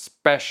day, and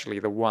especially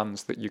the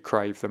ones that you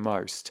crave the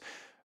most,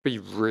 be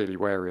really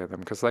wary of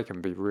them, because they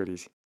can be really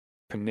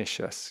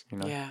pernicious.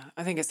 Yeah,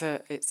 I think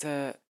it's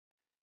a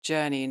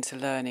journey into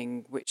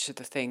learning which are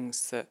the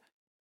things that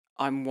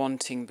I'm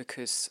wanting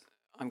because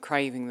I'm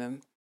craving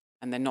them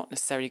and they're not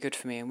necessarily good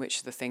for me, and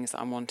which are the things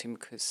that I'm wanting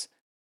because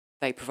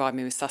they provide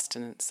me with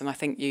sustenance. And I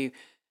think you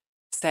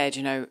said,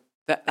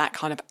 that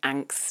kind of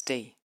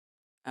angsty,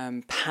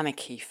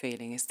 panicky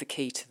feeling is the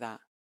key to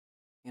that.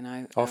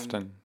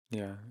 Often,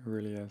 yeah, it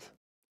really is.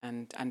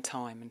 And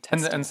time and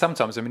testing. And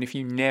sometimes, I mean, if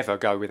you never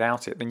go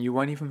without it, then you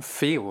won't even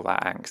feel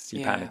that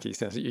angsty, panicky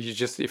sense.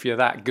 If you're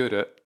that good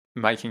at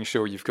making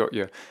sure you've got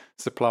your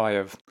supply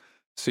of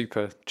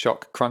Super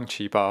Choc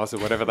Crunchy bars or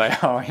whatever they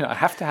are, I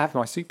have to have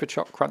my Super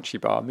Choc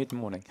Crunchy bar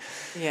mid-morning.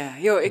 Yeah,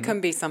 it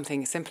can be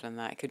something simpler than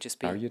that. It could just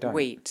be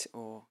wheat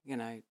or,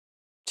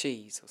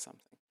 cheese or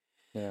something.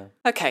 Yeah.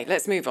 Okay,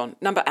 let's move on.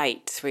 Number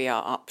 8, we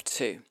are up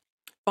to.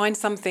 Find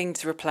something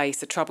to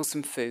replace a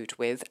troublesome food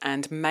with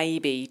and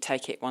maybe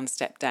take it one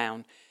step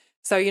down.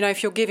 So,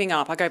 if you're giving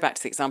up, I go back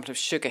to the example of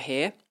sugar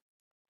here.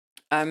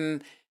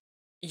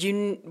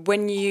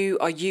 When you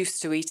are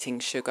used to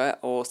eating sugar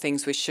or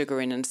things with sugar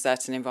in a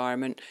certain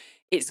environment,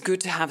 it's good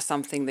to have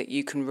something that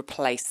you can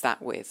replace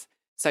that with.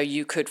 So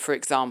you could, for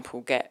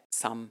example, get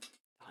some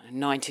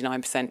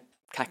 99%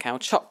 cacao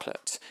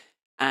chocolate.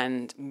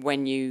 And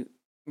when you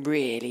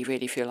really,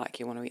 really feel like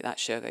you want to eat that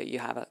sugar, you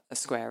have a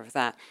square of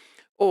that.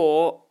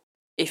 Or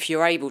if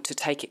you're able to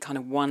take it kind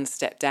of one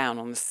step down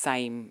on the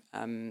same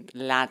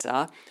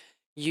ladder,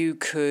 you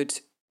could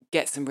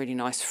get some really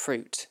nice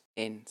fruit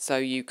in. So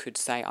you could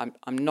say, I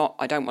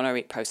don't want to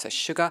eat processed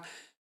sugar,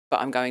 but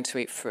I'm going to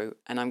eat fruit,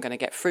 and I'm going to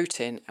get fruit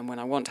in. And when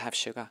I want to have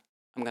sugar,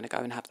 I'm going to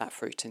go and have that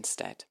fruit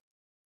instead.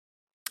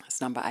 That's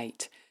number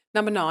 8.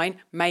 Number 9,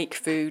 make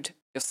food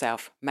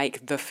yourself.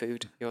 Make the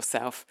food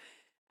yourself.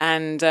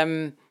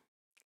 And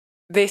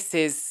this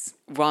is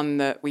one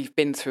that we've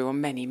been through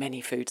on many,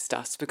 many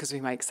foodstuffs, because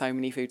we make so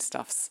many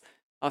foodstuffs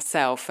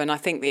ourselves. And I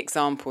think the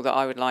example that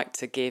I would like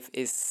to give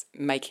is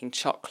making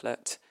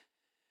chocolate.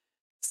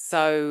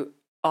 So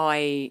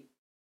I,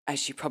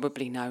 as you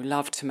probably know,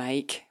 love to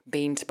make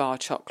bean-to-bar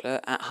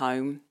chocolate at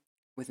home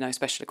with no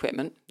special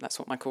equipment. That's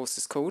what my course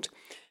is called.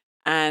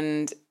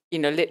 And,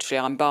 literally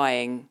I'm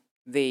buying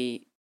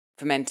the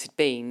fermented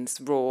beans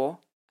raw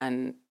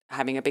and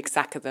having a big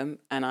sack of them,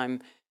 and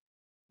I'm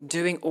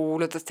doing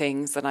all of the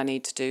things that I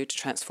need to do to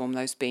transform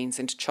those beans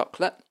into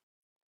chocolate,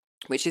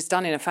 which is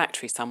done in a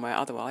factory somewhere.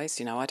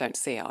 Otherwise, I don't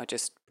see it. I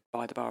just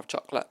buy the bar of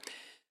chocolate.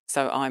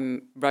 So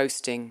I'm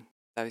roasting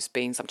those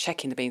beans. I'm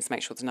checking the beans to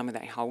make sure there's none of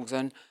any holes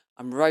in.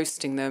 I'm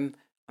roasting them.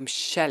 I'm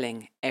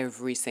shelling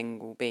every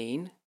single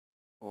bean,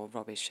 or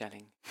Rob is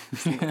shelling every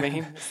single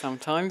bean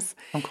sometimes.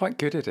 I'm quite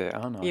good at it,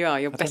 aren't I? You are.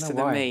 You're better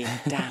than me.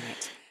 Damn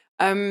it.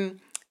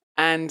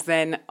 And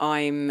then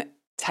I'm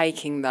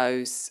taking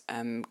those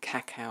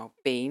cacao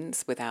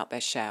beans without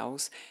their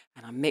shells,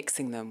 and I'm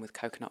mixing them with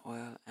coconut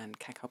oil and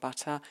cacao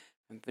butter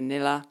and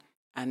vanilla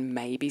and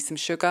maybe some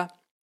sugar.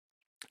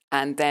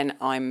 And then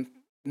I'm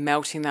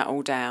melting that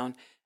all down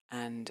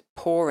and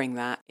pouring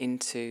that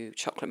into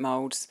chocolate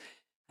moulds,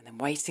 and then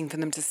waiting for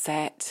them to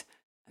set,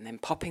 and then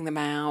popping them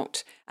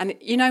out. And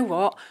you know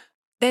what?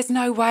 There's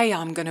no way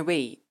I'm going to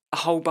eat a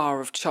whole bar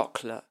of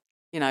chocolate,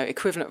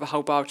 equivalent of a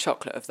whole bar of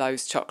chocolate of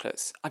those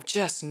chocolates. I'm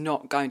just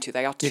not going to.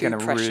 They are too precious. You're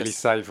going to really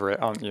savour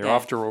it, aren't you? Yeah.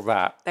 After all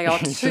that. They are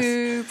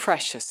too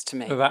precious to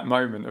me. That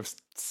moment of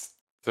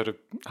sort of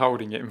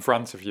holding it in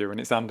front of you and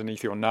it's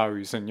underneath your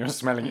nose and you're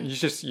smelling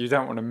it, you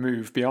don't want to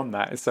move beyond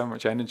that. It's so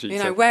much energy.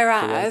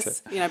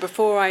 Whereas,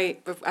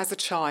 as a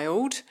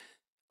child,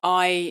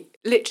 I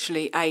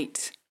literally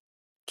ate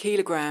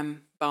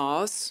kilogram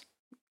bars.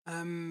 I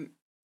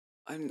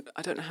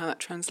don't know how that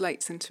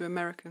translates into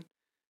American.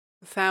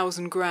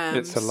 1,000 grams.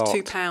 It's a lot.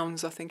 2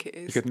 pounds, I think it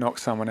is. You could knock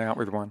someone out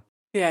with one.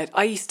 Yeah,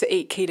 I used to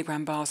eat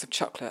kilogram bars of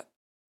chocolate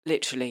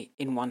literally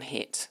in one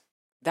hit.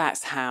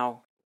 That's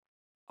how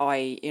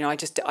I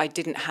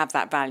didn't have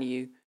that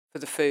value for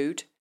the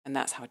food, and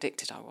that's how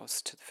addicted I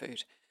was to the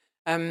food.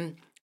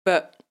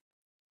 But it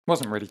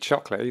wasn't really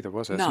chocolate either,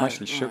 was it? No, it's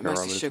mostly sugar.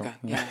 Mostly sugar.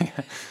 Yeah.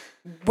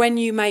 When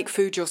you make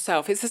food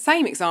yourself, it's the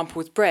same example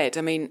with bread.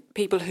 I mean,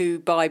 people who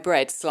buy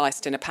bread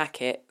sliced in a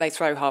packet, they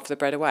throw half the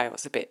bread away. It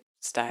was a bit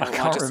stale. I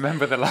can't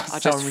remember the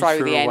last time we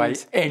threw away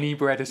any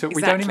bread at all. Exactly.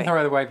 We don't even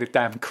throw away the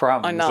damn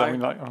crumbs. I know.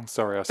 I'm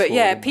sorry, I swore. But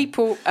yeah,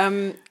 people.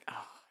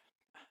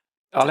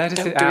 I'll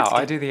edit it out.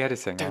 I do the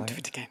editing. Don't do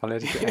it again. I'll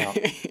edit it out.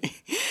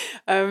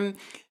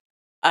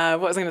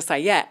 What was I going to say?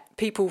 Yeah,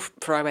 people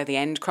throw away the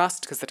end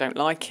crust because they don't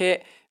like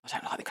it. I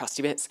don't like the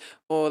crusty bits.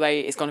 Or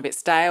it's gone a bit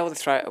stale, they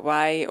throw it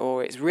away.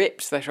 Or it's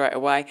ripped, they throw it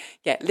away.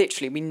 Yeah,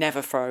 literally, we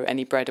never throw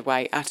any bread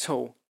away at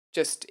all.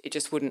 It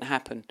just wouldn't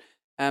happen.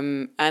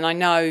 And I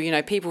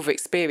know, people have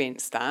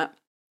experienced that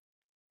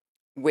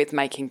with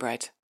making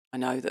bread. I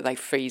know that they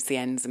freeze the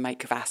ends and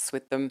make kvass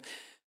with them,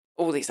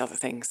 all these other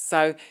things.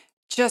 So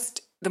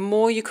just the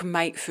more you can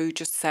make food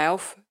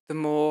yourself, the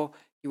more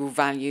you will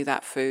value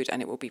that food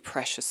and it will be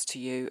precious to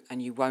you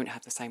and you won't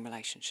have the same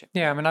relationship.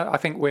 Yeah, I mean, I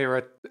think we're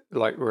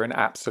an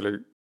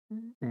absolute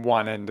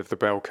one end of the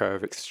bell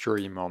curve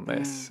extreme on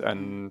this,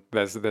 and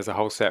there's a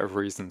whole set of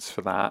reasons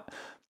for that.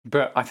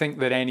 But I think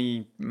that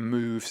any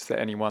moves that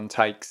anyone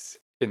takes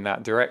in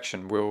that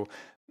direction will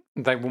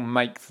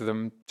make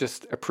them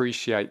just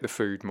appreciate the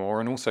food more,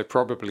 and also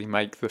probably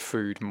make the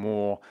food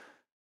more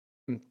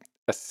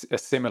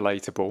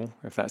assimilatable,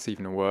 if that's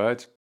even a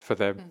word, for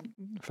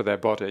their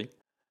body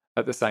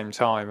at the same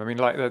time. I mean,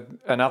 like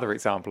another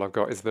example I've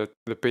got is the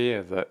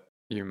beer that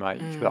you make.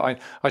 That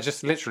I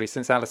just literally,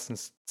 since Alison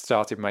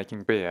started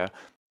making beer,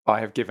 I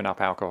have given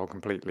up alcohol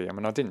completely. I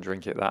mean, I didn't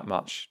drink it that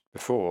much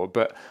before,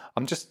 but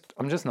I'm just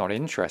not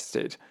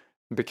interested,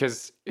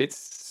 because it's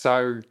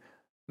so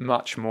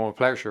much more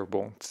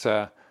pleasurable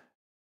to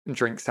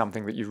drink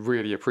something that you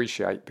really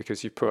appreciate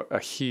because you put a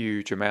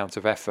huge amount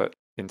of effort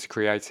into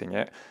creating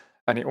it,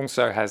 and it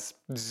also has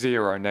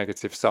zero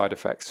negative side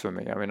effects for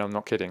me. I mean, I'm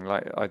not kidding.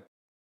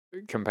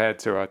 Compared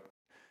to a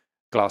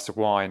glass of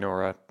wine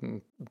or a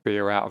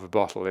beer out of a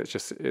bottle,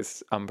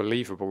 it's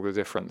unbelievable, the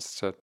difference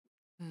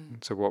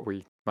to what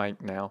we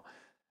make now.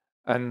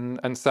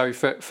 And so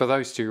for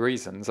those two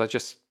reasons, I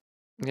just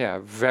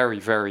very,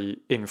 very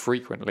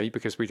infrequently,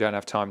 because we don't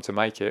have time to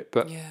make it,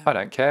 but I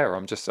don't care.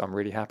 I'm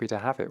really happy to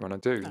have it when I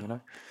do.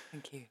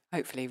 Thank you.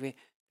 Hopefully we're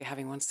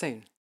having one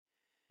soon.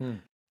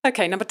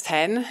 Okay, number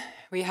 10.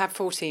 We have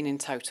 14 in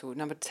total.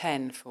 Number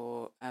 10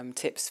 for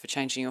tips for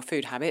changing your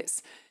food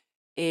habits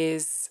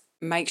is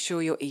make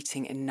sure you're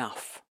eating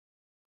enough.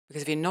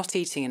 Because if you're not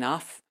eating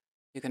enough,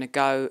 you're going to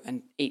go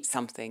and eat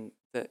something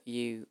that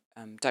you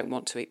don't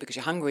want to eat because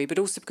you're hungry, but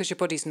also because your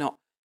body's not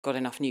got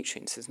enough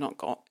nutrients. It's not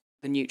got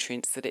the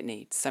nutrients that it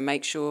needs. So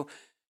make sure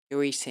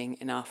you're eating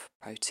enough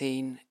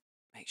protein.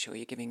 Make sure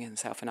you're giving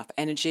yourself enough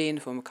energy in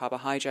the form of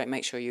carbohydrate.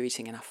 Make sure you're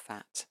eating enough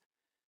fat.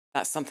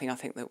 That's something I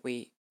think that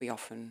we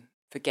often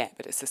forget,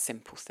 but it's a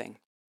simple thing.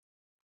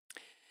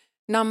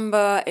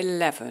 Number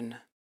 11,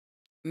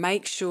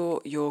 make sure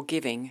you're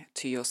giving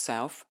to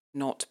yourself,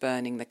 not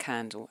burning the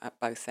candle at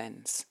both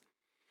ends.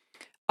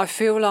 I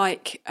feel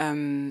like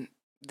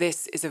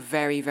this is a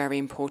very, very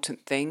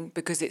important thing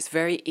because it's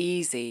very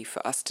easy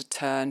for us to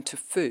turn to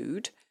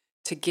food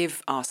to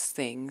give us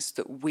things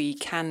that we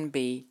can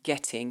be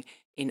getting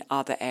in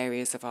other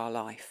areas of our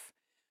life.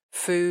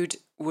 Food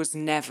was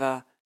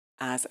never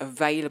as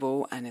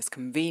available and as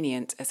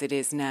convenient as it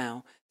is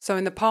now. So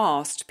in the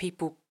past,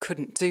 people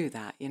couldn't do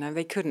that.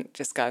 They couldn't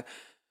just go,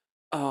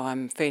 oh,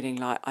 I'm feeling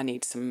like I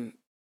need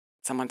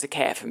someone to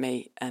care for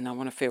me and I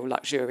want to feel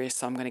luxurious,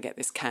 so I'm going to get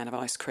this can of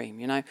ice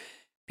cream.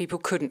 People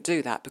couldn't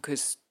do that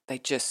because they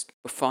just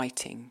were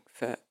fighting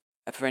for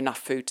enough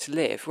food to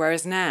live.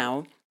 Whereas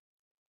now,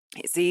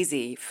 it's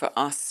easy for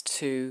us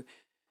to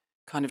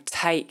kind of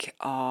take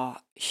our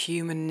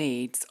human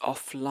needs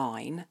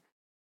offline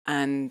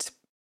and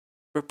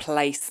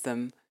replace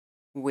them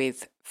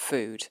with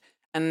food.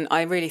 And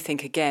I really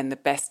think, again, the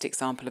best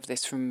example of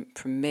this from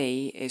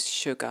me is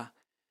sugar.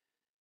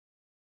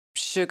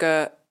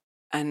 Sugar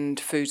and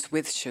foods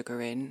with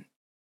sugar in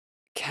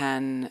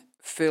can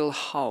fill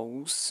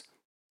holes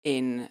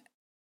in,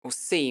 or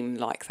seem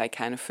like they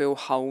can fill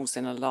holes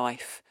in a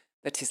life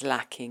that is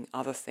lacking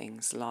other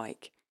things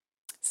like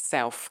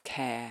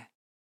self-care,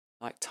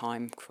 like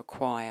time for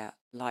quiet,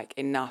 like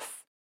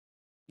enough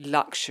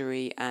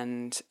luxury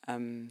and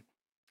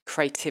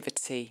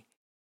creativity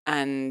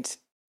and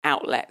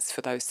outlets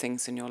for those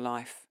things in your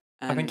life.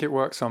 I think it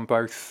works on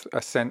both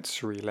a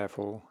sensory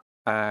level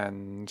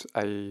and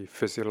a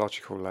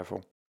physiological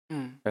level,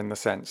 in the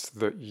sense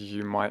that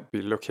you might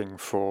be looking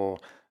for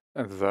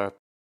the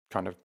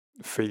kind of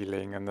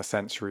feeling and the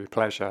sensory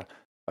pleasure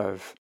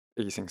of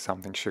eating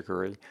something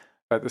sugary.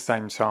 At the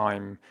same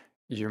time,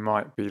 you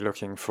might be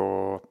looking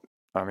for,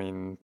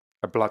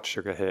 a blood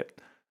sugar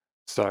hit.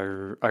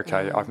 So,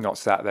 okay, I've not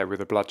sat there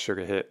with a blood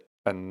sugar hit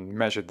and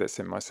measured this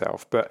in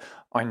myself, but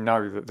I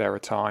know that there are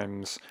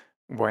times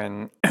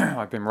when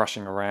I've been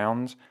rushing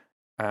around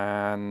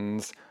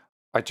and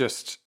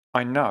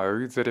I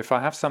know that if I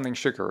have something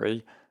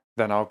sugary,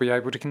 then I'll be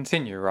able to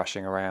continue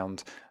rushing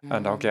around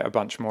and I'll get a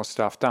bunch more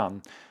stuff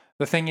done.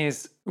 The thing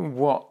is,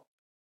 what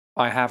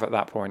I have at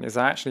that point is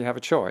I actually have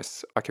a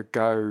choice. I could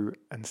go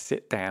and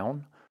sit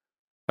down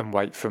and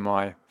wait for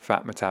my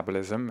fat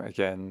metabolism,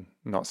 again,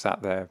 not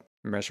sat there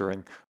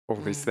measuring all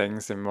these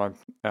things in my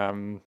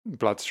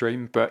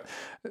bloodstream, but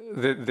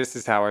this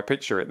is how I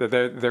picture it.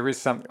 There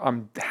is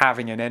I'm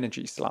having an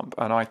energy slump,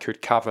 and I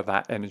could cover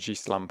that energy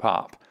slump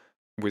up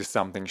with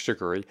something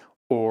sugary,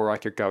 or I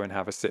could go and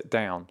have a sit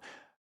down.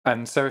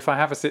 And so if I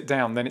have a sit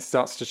down, then it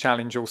starts to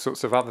challenge all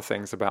sorts of other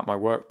things about my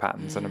work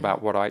patterns and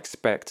about what I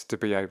expect to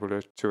be able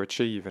to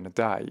achieve in a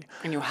day.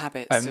 And your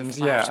habits. And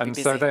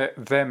so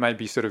there may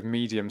be sort of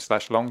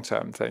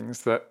medium/long-term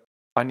things that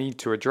I need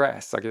to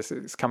address. I guess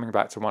it's coming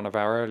back to one of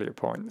our earlier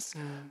points.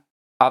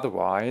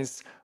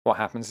 Otherwise, what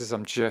happens is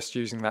I'm just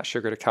using that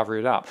sugar to cover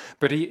it up.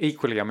 But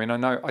equally, I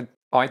know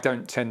I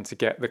don't tend to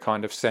get the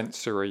kind of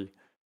sensory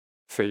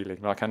feeling.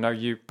 Like I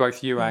know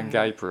both you and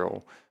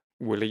Gabriel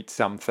will eat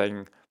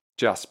something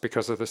just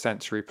because of the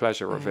sensory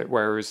pleasure of it.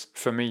 Whereas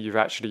for me,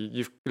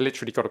 you've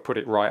literally got to put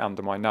it right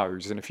under my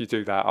nose. And if you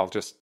do that, I'll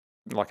just,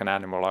 like an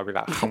animal, I'll be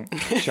like,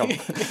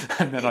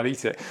 chomp, and then I'll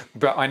eat it.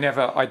 But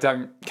I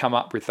don't come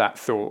up with that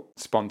thought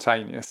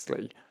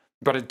spontaneously.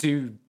 But I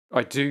do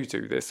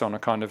this on a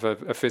kind of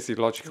a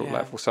physiological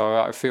level. So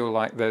I feel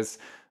like there's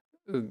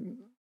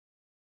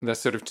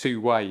sort of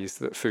two ways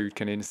that food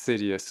can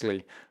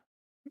insidiously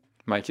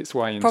make its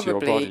way into your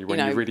body when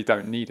you really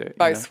don't need it.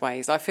 Both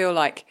ways. I feel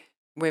like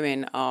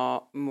women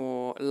are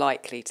more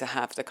likely to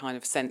have the kind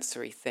of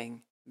sensory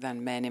thing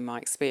than men in my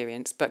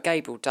experience, but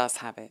Gabriel does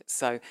have it.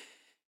 So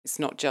it's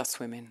not just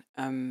women.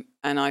 And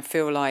I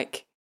feel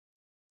like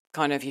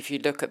kind of if you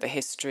look at the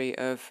history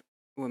of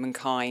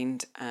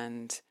womankind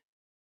and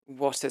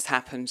what has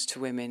happened to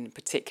women,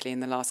 particularly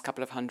in the last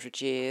couple of 100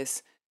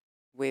 years,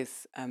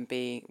 with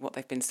being what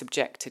they've been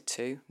subjected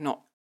to, not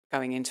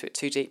going into it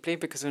too deeply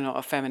because we're not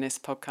a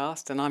feminist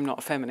podcast and I'm not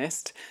a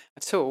feminist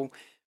at all.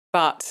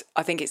 But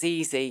I think it's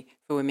easy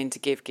for women to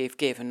give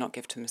and not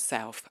give to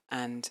themselves.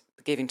 And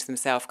giving to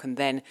themselves can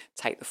then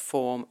take the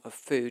form of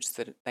foods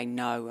that they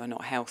know are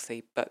not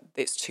healthy, but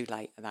it's too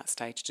late at that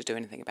stage to do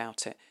anything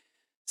about it.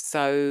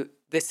 So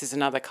this is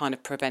another kind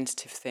of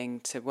preventative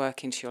thing to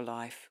work into your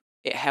life.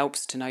 It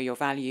helps to know your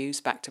values,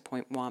 back to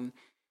point one,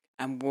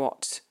 and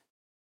what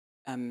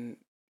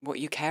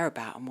you care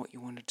about and what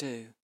you want to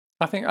do.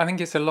 I think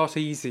it's a lot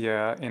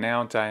easier in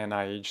our day and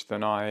age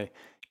than I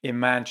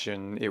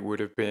imagine it would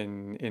have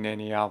been in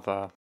any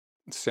other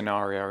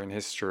scenario in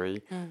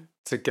history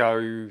to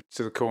go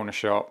to the corner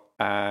shop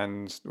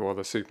or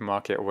the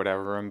supermarket or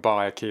whatever, and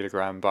buy a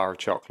kilogram bar of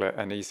chocolate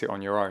and eat it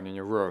on your own in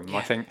your room. Yeah.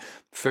 I think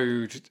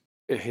food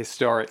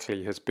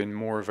historically has been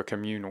more of a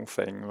communal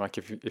thing. Like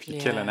if you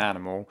kill an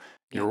animal,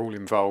 you're all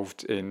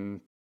involved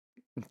in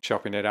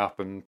chopping it up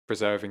and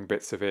preserving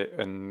bits of it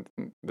and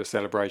the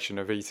celebration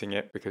of eating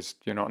it, because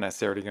you're not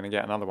necessarily going to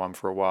get another one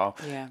for a while.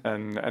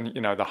 And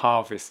the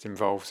harvest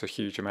involves a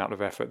huge amount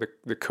of effort.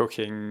 The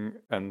cooking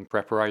and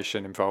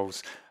preparation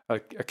involves a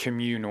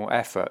communal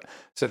effort.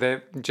 So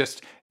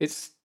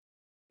it's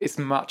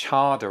much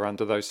harder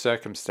under those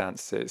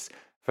circumstances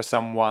for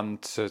someone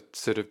to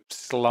sort of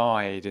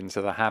slide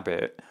into the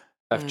habit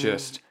of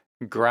just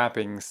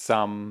grabbing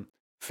some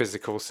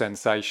physical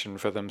sensation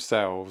for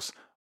themselves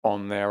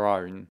on their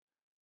own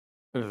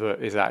that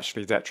is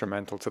actually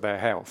detrimental to their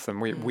health. And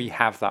we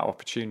have that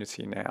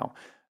opportunity now.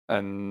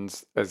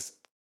 And as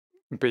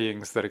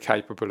beings that are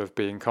capable of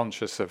being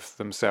conscious of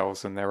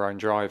themselves and their own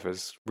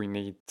drivers, we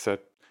need to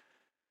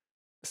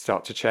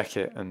start to check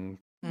it and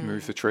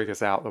move the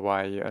triggers out the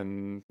way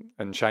and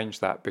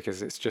change that,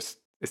 because it's just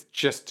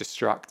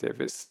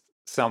destructive. It's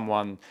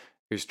someone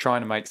who's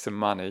trying to make some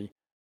money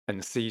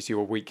and sees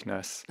your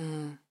weakness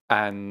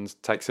and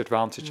takes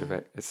advantage of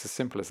it. It's as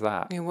simple as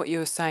that. What you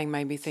were saying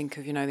made me think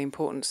of, the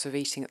importance of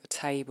eating at the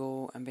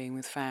table and being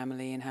with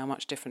family, and how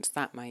much difference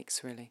that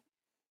makes, really.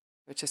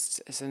 It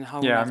just is a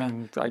whole other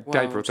world.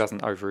 Gabriel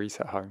doesn't overeat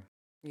at home.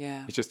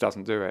 Yeah. He just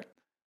doesn't do it.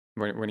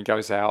 When he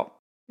goes out,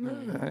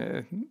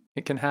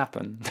 it can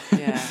happen.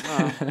 Yeah,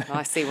 well,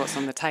 I see what's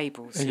on the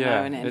tables,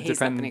 and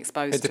he's not been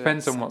exposed to it. It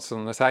depends on what's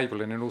on the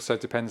table, and it also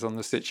depends on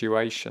the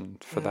situation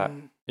for that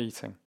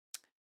eating.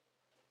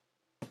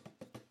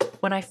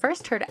 When I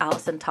first heard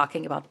Alison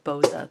talking about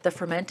boza, the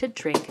fermented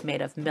drink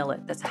made of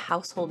millet that's a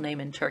household name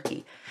in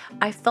Turkey,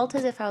 I felt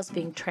as if I was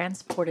being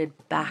transported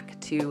back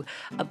to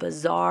a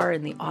bazaar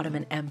in the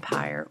Ottoman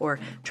Empire,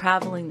 or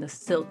traveling the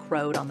Silk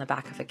Road on the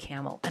back of a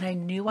camel, and I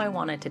knew I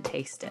wanted to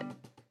taste it.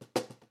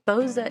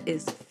 Boza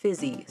is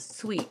fizzy,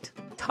 sweet,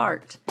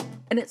 tart,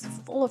 and it's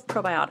full of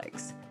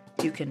probiotics.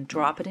 You can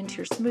drop it into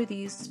your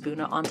smoothies, spoon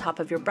it on top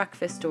of your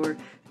breakfast, or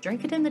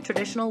drink it in the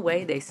traditional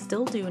way they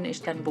still do in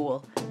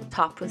Istanbul,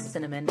 topped with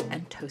cinnamon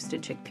and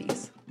toasted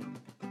chickpeas.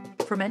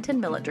 Fermented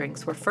millet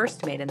drinks were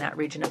first made in that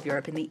region of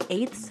Europe in the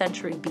 8th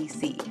century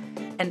BC,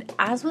 and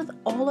as with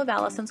all of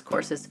Alison's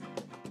courses,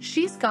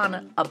 she's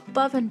gone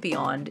above and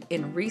beyond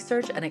in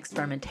research and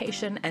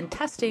experimentation and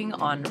testing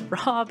on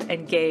Rob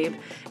and Gabe,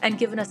 and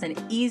given us an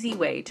easy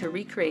way to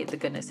recreate the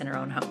goodness in our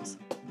own homes.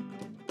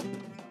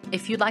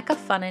 If you'd like a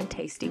fun and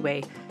tasty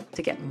way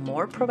to get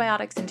more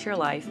probiotics into your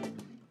life,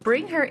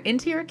 bring her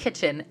into your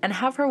kitchen and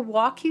have her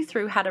walk you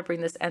through how to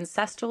bring this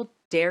ancestral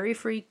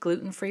dairy-free,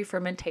 gluten-free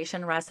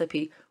fermentation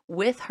recipe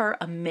with her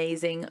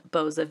amazing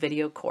Boza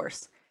video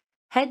course.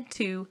 Head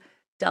to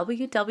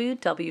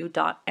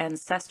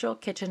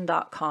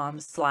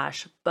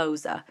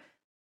www.ancestralkitchen.com/Boza,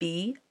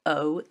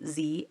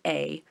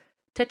 BOZA,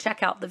 to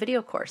check out the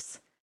video course.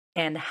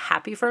 And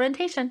happy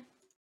fermentation!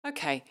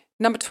 Okay,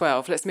 number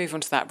 12. Let's move on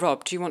to that.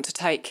 Rob, do you want to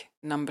take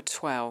number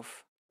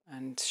 12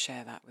 and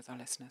share that with our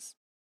listeners?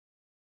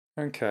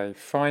 Okay,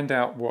 find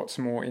out what's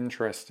more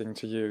interesting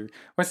to you.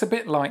 Well, it's a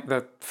bit like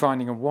the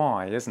finding a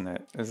why, isn't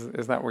it?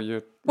 Is that what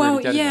you're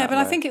really getting at but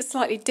there? I think it's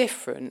slightly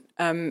different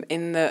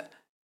in that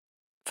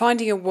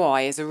finding a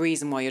why is a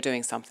reason why you're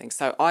doing something.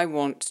 So I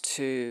want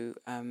to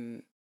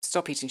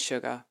stop eating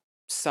sugar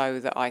so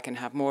that I can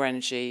have more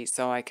energy,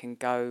 so I can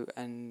go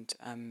and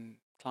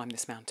climb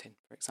this mountain,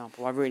 for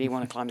example. I really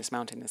want to climb this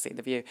mountain and see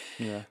the view.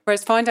 Yeah.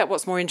 Whereas find out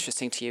what's more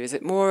interesting to you. Is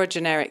it more a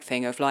generic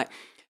thing of like,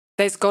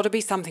 there's got to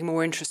be something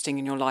more interesting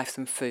in your life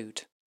than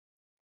food?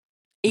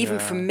 Even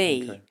for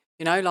me,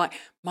 like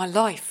my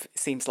life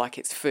seems like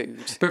it's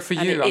food. But for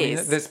you, I mean,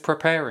 there's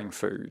preparing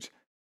food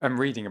and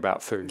reading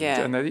about food.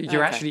 Yeah. And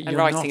you're actually and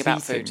not writing about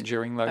eating food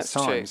during those That's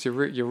times.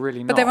 True. You're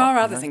really not. But there are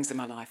other things in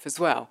my life as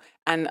well.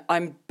 And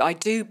I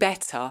do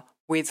better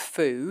with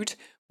food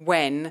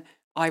when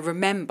I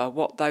remember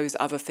what those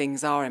other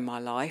things are in my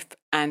life,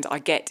 and I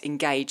get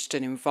engaged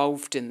and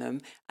involved in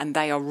them, and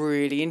they are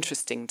really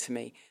interesting to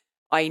me.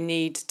 I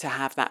need to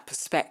have that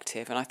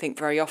perspective. And I think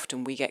very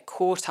often we get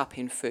caught up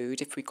in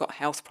food, if we've got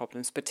health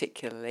problems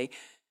particularly,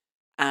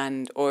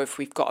 or if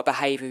we've got a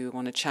behaviour we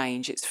want to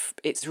change.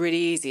 It's really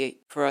easy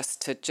for us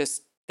to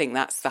just think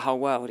that's the whole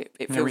world.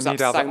 It fills up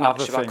so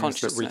much of our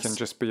consciousness. That we can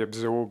just be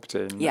absorbed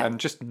in and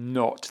just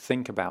not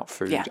think about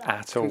food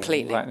at all.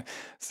 Completely.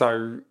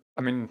 So,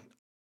 I mean,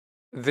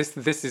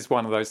 this is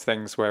one of those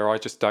things where I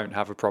just don't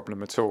have a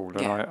problem at all,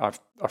 and I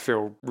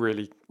feel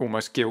really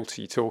almost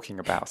guilty talking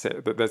about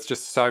it. But there's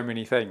just so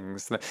many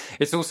things.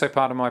 It's also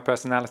part of my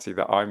personality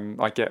that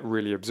I get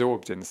really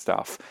absorbed in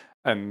stuff,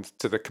 and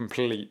to the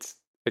complete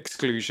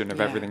exclusion of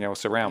everything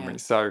else around me.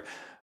 So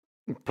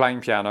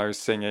playing piano,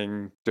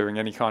 singing, doing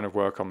any kind of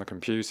work on the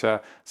computer,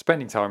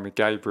 spending time with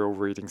Gabriel,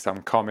 reading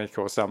some comic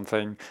or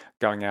something,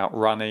 going out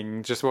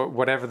running, just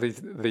whatever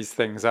these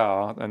things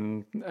are,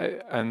 and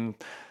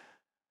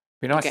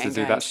Be nice get to do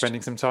that, engaged.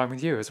 spending some time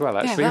with you as well,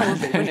 actually. Yeah, well,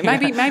 wouldn't it?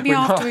 Maybe We've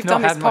after not- we've not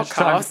done this had much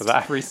time for podcast,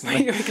 that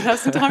recently. we can have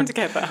some time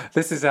together.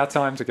 This is our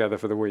time together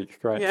for the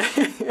week. Great.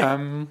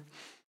 Yeah.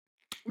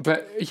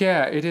 But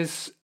yeah,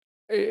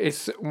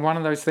 it's one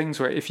of those things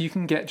where if you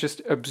can get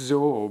just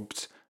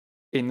absorbed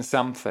in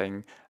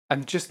something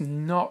and just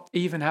not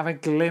even have a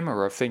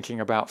glimmer of thinking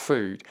about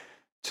food,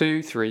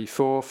 2, 3,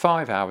 4,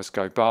 5 hours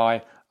go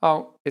by.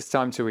 Oh, it's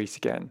time to eat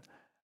again.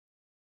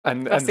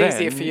 That's then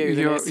easier for you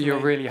than it is for you're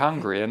me. really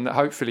hungry, and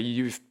hopefully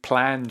you've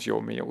planned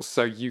your meals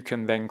so you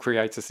can then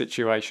create a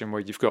situation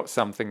where you've got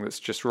something that's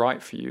just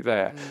right for you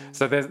there.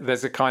 So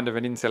there's a kind of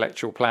an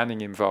intellectual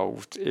planning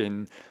involved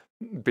in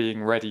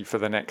being ready for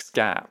the next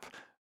gap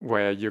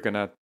where you're going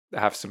to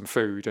have some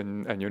food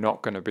and you're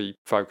not going to be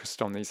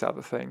focused on these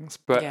other things.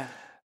 But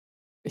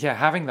yeah,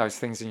 having those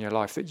things in your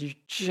life that you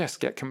just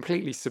get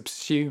completely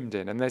subsumed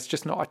in, and there's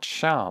just not a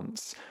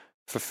chance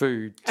for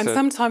food. And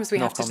sometimes we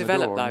have knock to on the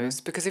develop door, you know?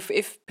 those because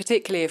if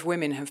particularly if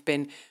women have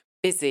been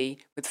busy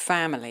with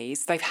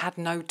families, they've had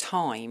no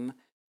time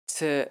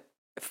to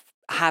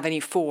have any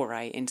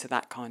foray into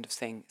that kind of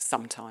thing.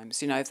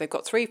 Sometimes, if they've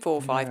got 3,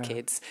 4, 5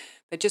 kids,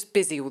 they're just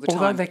busy all the time.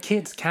 Although their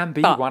kids can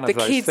be But one of the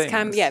those kids things.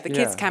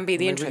 kids can be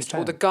the They really interest,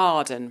 or the can.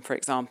 garden, for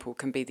example,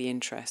 can be the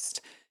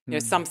interest.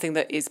 Something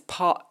that is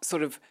part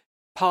of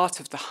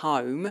the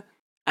home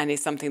and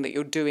is something that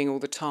you're doing all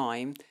the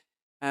time.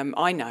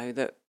 I know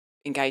that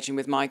engaging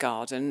with my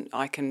garden,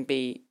 I can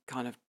be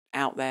kind of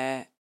out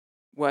there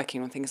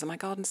working on things, and my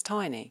garden's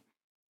tiny,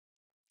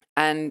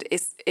 and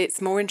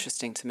it's more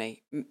interesting to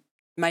me.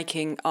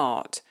 Making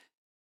art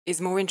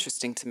is more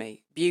interesting to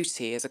me.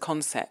 Beauty as a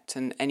concept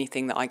and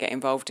anything that I get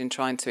involved in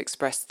trying to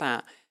express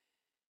that.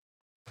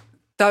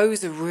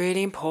 Those are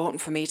really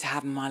important for me to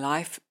have in my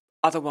life.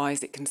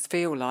 Otherwise, it can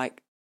feel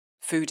like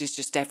food is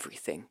just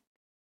everything.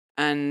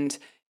 And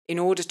in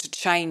order to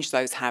change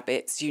those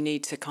habits, you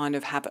need to kind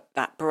of have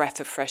that breath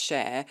of fresh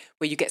air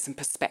where you get some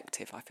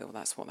perspective. I feel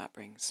that's what that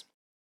brings.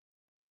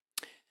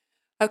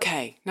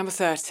 Okay, number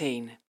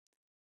 13.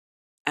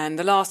 And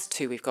the last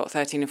two we've got,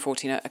 13 and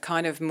 14, are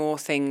kind of more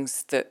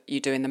things that you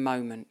do in the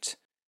moment.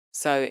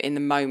 So in the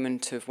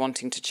moment of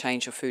wanting to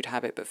change your food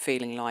habit but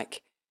feeling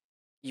like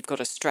you've got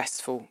a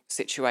stressful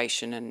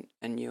situation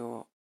and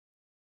you're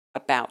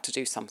about to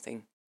do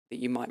something that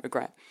you might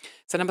regret.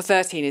 So number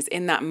 13 is,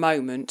 in that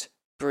moment,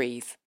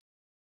 breathe.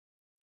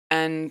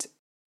 And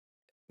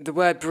the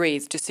word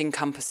breathe just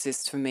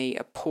encompasses for me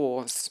a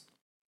pause.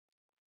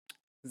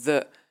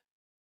 That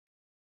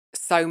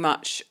so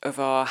much of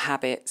our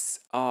habits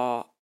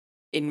are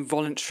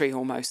involuntary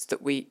almost,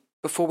 that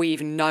before we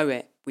even know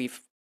it,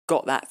 we've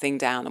got that thing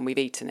down and we've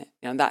eaten it.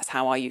 That's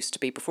how I used to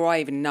be. Before I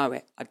even know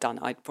it, I'd done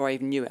it. Before I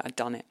even knew it, I'd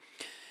done it.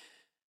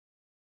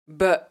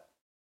 But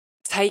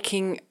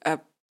taking a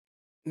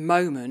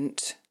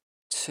moment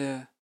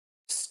to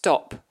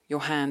stop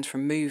your hand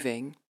from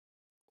moving,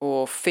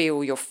 or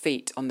feel your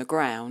feet on the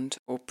ground,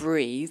 or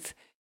breathe,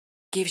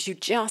 gives you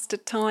just a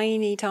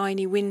tiny,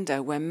 tiny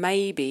window where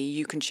maybe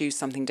you can choose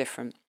something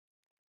different.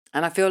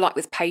 And I feel like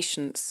with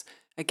patience,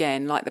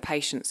 again, like the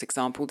patience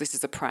example, this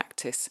is a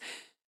practice.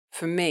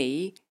 For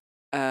me,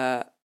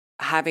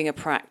 having a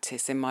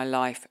practice in my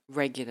life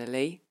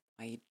regularly,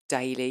 i.e.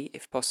 daily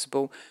if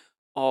possible,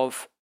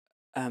 of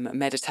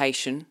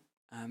meditation.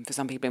 For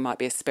some people it might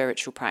be a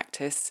spiritual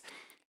practice.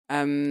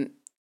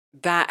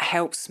 That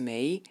helps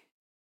me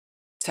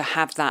to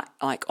have that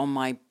like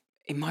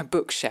in my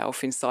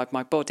bookshelf inside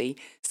my body.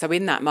 So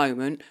in that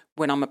moment,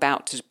 when I'm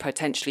about to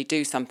potentially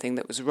do something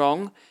that was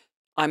wrong,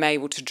 I'm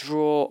able to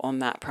draw on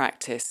that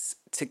practice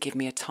to give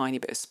me a tiny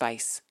bit of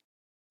space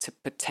to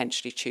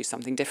potentially choose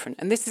something different.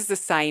 And this is the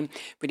same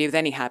really with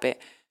any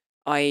habit.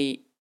 I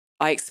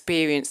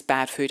experienced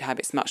bad food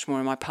habits much more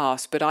in my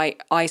past, but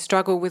I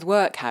struggle with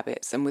work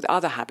habits and with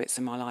other habits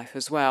in my life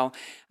as well.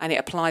 And it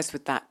applies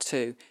with that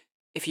too.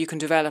 If you can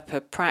develop a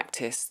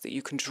practice that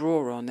you can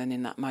draw on, then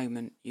in that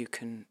moment you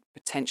can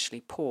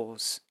potentially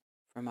pause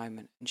for a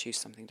moment and choose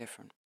something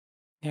different.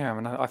 Yeah, I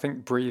mean, I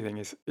think breathing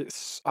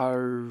it's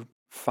so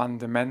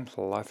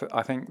fundamental.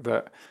 I think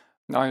that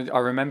I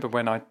remember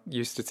when I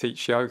used to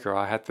teach yoga,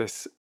 I had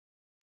this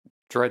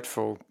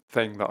dreadful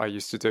thing that I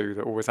used to do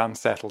that always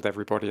unsettled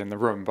everybody in the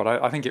room. But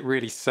I think it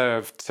really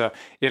served to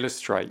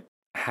illustrate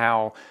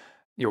how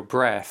your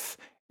breath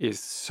is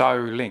so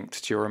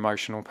linked to your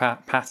emotional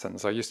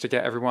patterns. I used to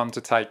get everyone to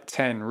take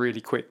 10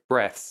 really quick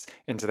breaths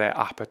into their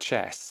upper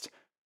chest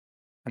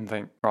and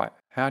think, right,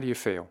 how do you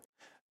feel?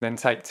 Then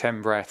take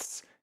 10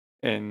 breaths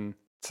into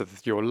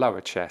your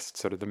lower chest,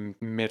 sort of the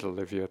middle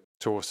of your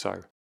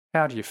torso.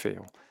 How do you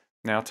feel?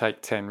 Now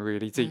take 10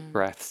 really deep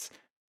breaths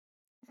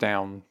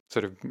down,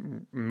 sort of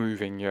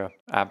moving your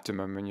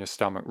abdomen and your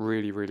stomach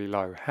really, really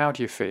low. How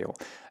do you feel?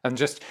 And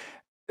just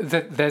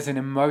that there's an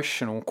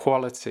emotional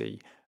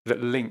quality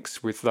that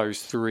links with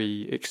those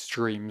 3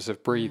 extremes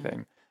of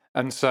breathing.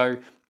 And so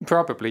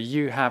probably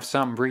you have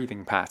some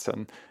breathing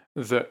pattern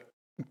that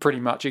pretty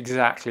much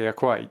exactly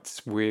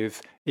equates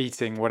with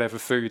eating whatever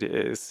food it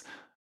is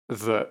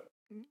that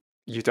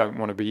you don't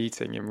want to be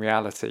eating in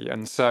reality.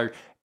 And so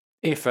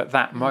if at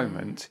that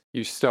moment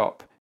you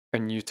stop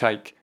and you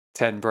take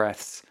 10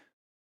 breaths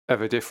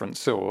of a different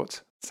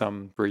sort,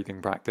 some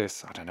breathing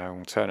practice, I don't know,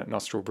 alternate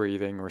nostril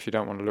breathing, or if you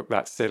don't want to look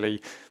that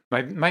silly,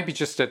 maybe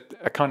just a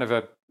kind of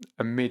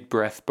a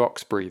mid-breath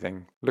box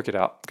breathing. Look it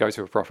up, go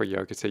to a proper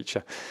yoga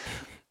teacher.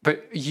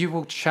 But you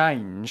will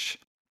change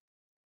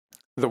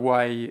the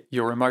way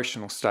your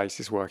emotional state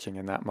is working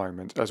in that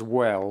moment, as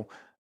well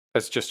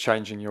as just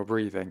changing your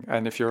breathing.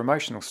 And if your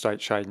emotional state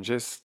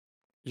changes,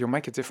 you'll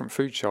make a different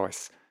food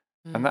choice.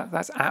 And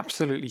that's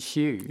absolutely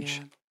huge.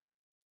 Yeah,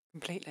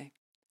 completely.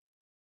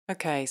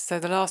 Okay, so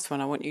the last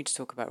one I want you to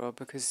talk about, Rob,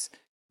 because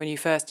when you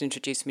first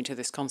introduced me to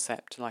this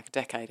concept like a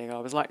decade ago,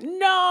 I was like,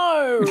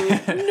 no,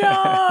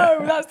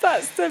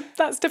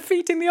 that's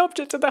defeating the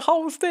object of the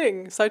whole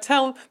thing. So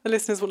tell the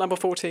listeners what number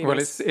 14 Well,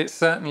 is. it's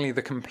certainly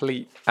the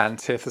complete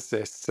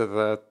antithesis to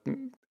the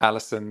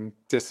Alison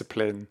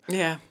discipline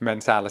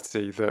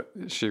mentality that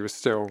she was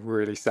still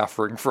really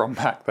suffering from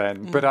back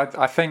then. But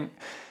I think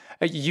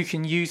you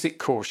can use it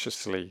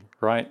cautiously,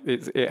 right?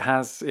 It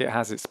has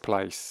its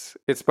place.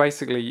 It's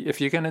basically,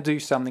 if you're going to do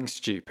something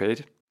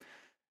stupid,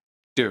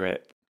 do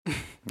it,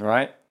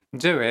 right?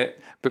 Do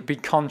it, but be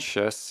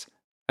conscious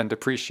and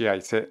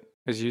appreciate it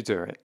as you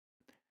do it.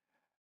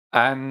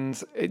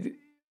 And,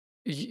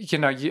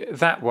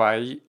 that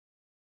way,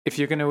 if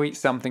you're going to eat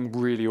something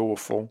really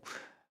awful,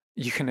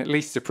 you can at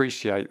least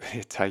appreciate that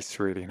it tastes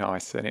really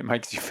nice and it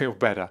makes you feel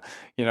better,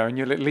 and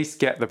you'll at least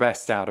get the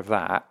best out of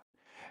that.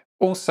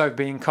 Also,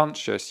 being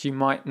conscious, you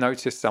might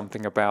notice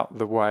something about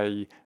the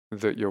way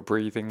that your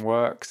breathing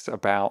works,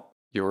 about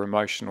your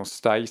emotional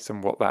state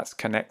and what that's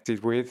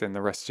connected with in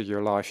the rest of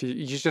your life.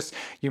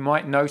 You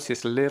might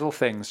notice little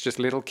things, just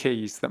little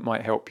keys that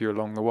might help you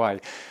along the way.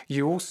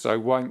 You also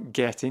won't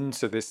get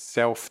into this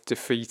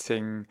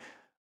self-defeating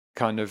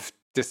kind of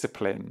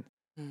discipline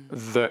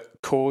that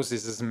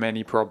causes as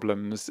many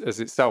problems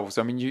as it solves.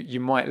 I mean, you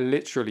might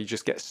literally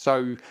just get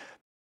so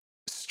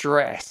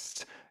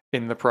stressed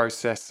in the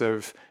process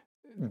of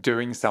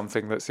doing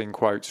something that's in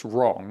quotes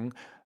wrong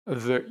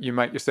that you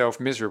make yourself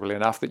miserable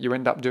enough that you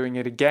end up doing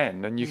it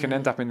again, and you can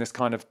end up in this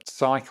kind of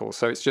cycle.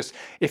 So it's just,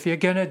 if you're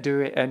going to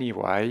do it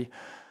anyway,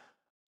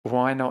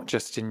 why not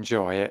just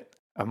enjoy it,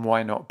 and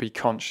why not be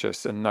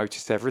conscious and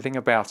notice everything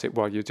about it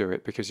while you do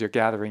it, because you're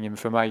gathering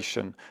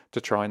information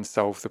to try and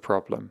solve the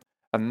problem,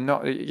 and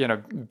not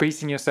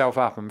beating yourself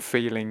up and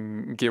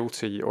feeling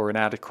guilty or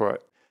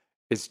inadequate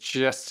is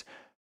just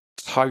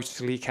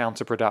totally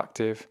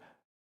counterproductive.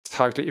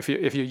 Totally. If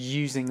you're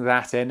using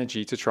that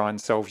energy to try and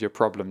solve your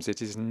problems,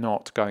 it is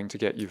not going to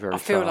get you very far.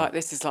 I feel like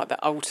this is like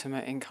the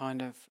ultimate in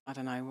kind of, I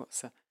don't know,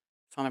 what's a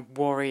kind of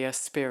warrior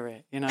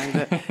spirit,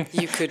 that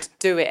you could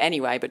do it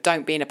anyway, but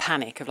don't be in a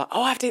panic of like,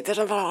 oh, I have to do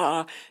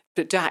it,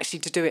 but actually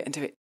to do it and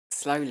do it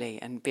slowly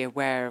and be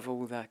aware of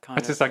all the kind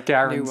of I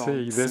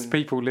guarantee there's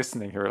people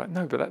listening who are like,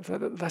 no, but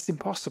that's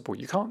impossible.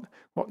 You can't,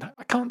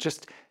 I can't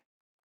just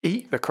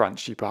eat the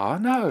crunchy bar.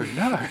 No.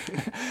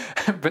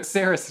 But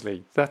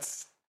seriously,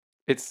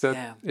 it's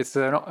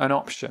an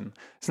option.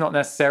 It's not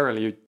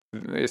necessarily,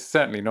 it's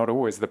certainly not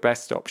always the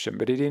best option,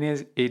 but it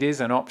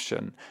is an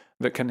option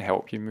that can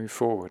help you move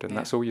forward, and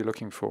that's all you're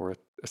looking for,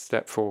 a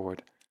step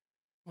forward.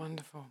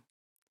 Wonderful.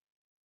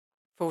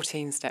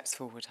 14 steps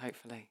forward,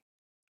 hopefully.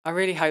 I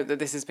really hope that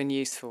this has been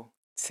useful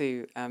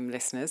to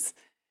listeners.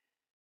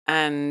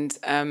 And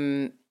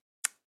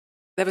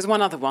there was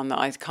one other one that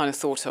I kind of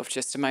thought of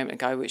just a moment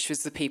ago, which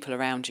was the people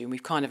around you. And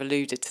we've kind of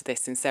alluded to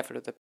this in several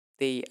of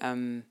the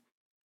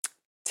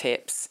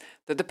tips,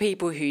 that the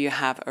people who you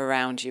have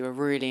around you are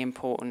really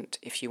important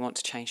if you want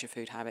to change your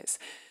food habits.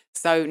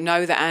 So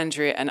know that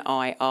Andrea and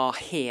I are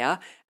here,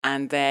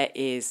 and there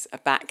is a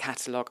back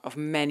catalogue of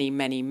many,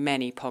 many,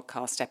 many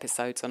podcast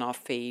episodes on our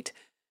feed.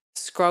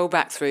 Scroll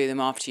back through them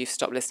after you've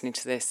stopped listening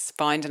to this.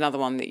 Find another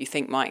one that you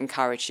think might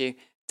encourage you.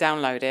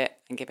 Download it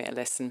and give it a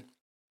listen.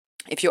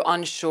 If you're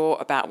unsure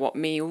about what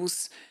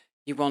meals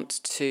you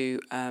want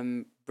to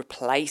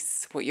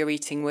replace what you're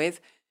eating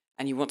with,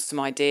 and you want some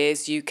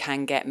ideas, you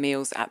can get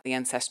meals at the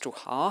Ancestral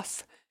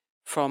Hearth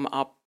from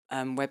our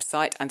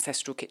website,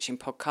 Ancestral Kitchen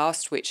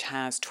Podcast, which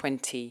has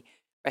 20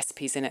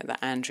 recipes in it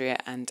that Andrea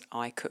and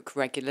I cook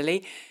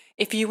regularly.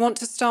 If you want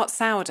to start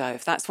sourdough,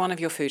 if that's one of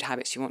your food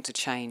habits you want to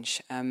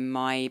change,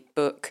 my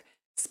book,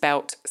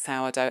 Spelt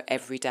Sourdough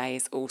Every Day,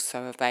 is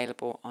also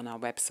available on our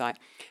website.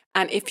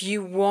 And if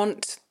you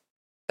want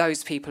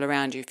those people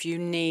around you, if you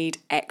need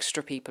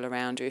extra people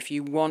around you, if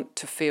you want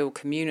to feel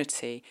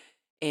community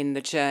in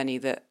the journey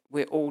that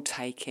we're all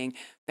taking,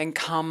 then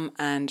come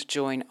and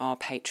join our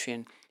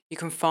Patreon. You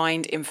can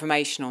find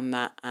information on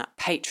that at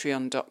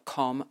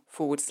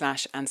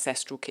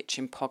patreon.com/Ancestral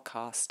Kitchen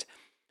Podcast.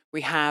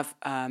 We have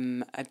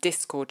a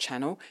Discord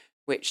channel,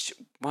 which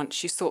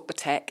once you sort the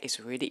tech,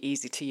 is really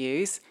easy to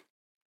use.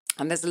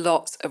 And there's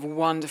lots of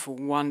wonderful,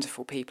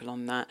 wonderful people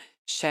on that,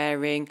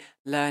 sharing,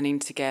 learning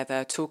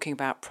together, talking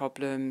about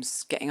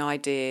problems, getting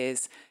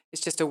ideas.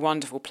 It's just a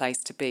wonderful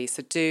place to be.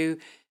 So do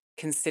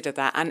consider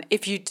that. And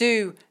if you're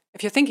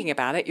thinking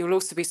about it, you'll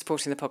also be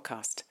supporting the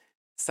podcast.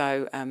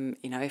 So,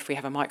 if we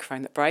have a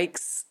microphone that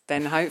breaks,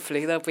 then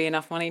hopefully there'll be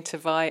enough money to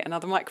buy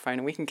another microphone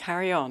and we can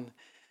carry on.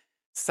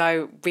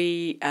 So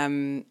we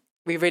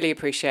really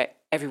appreciate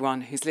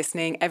everyone who's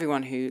listening,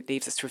 everyone who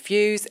leaves us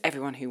reviews,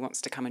 everyone who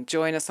wants to come and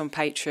join us on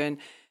Patreon,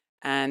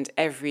 and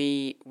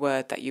every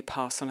word that you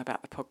pass on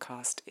about the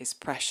podcast is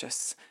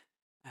precious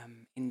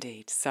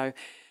indeed. So,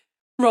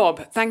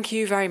 Rob, thank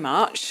you very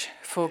much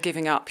for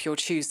giving up your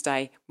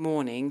Tuesday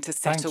morning to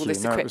set all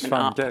this equipment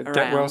up.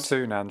 Get well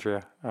soon,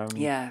 Andrea.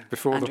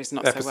 Before Andrea's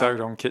the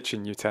episode on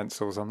kitchen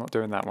utensils, I'm not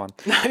doing that one.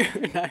 No,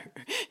 you're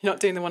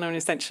not doing the one on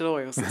essential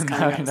oils that's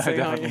coming out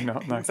soon, are you?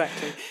 Not, no.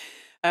 Exactly.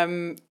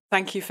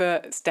 Thank you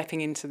for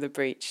stepping into the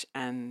breach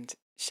and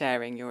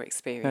sharing your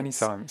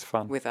experience. Anytime, it's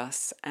fun. With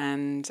us.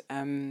 And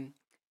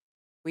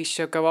we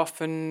shall go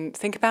off and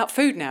think about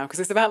food now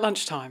because it's about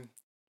lunchtime.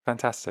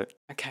 Fantastic.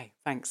 Okay,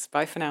 thanks.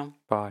 Bye for now.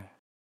 Bye.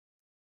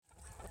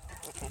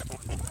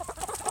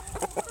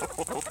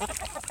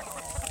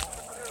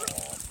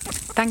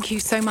 Thank you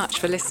so much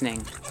for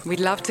listening.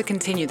 We'd love to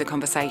continue the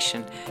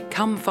conversation.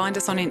 Come find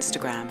us on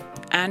Instagram.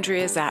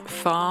 Andrea's at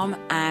Farm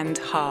and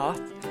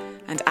Hearth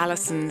and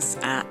Alison's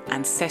at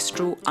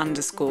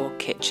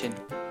Ancestral_Kitchen.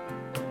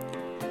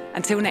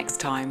 Until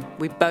next time,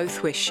 we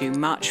both wish you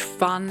much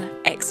fun,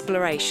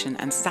 exploration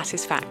and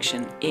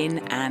satisfaction in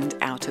and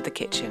out of the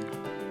kitchen.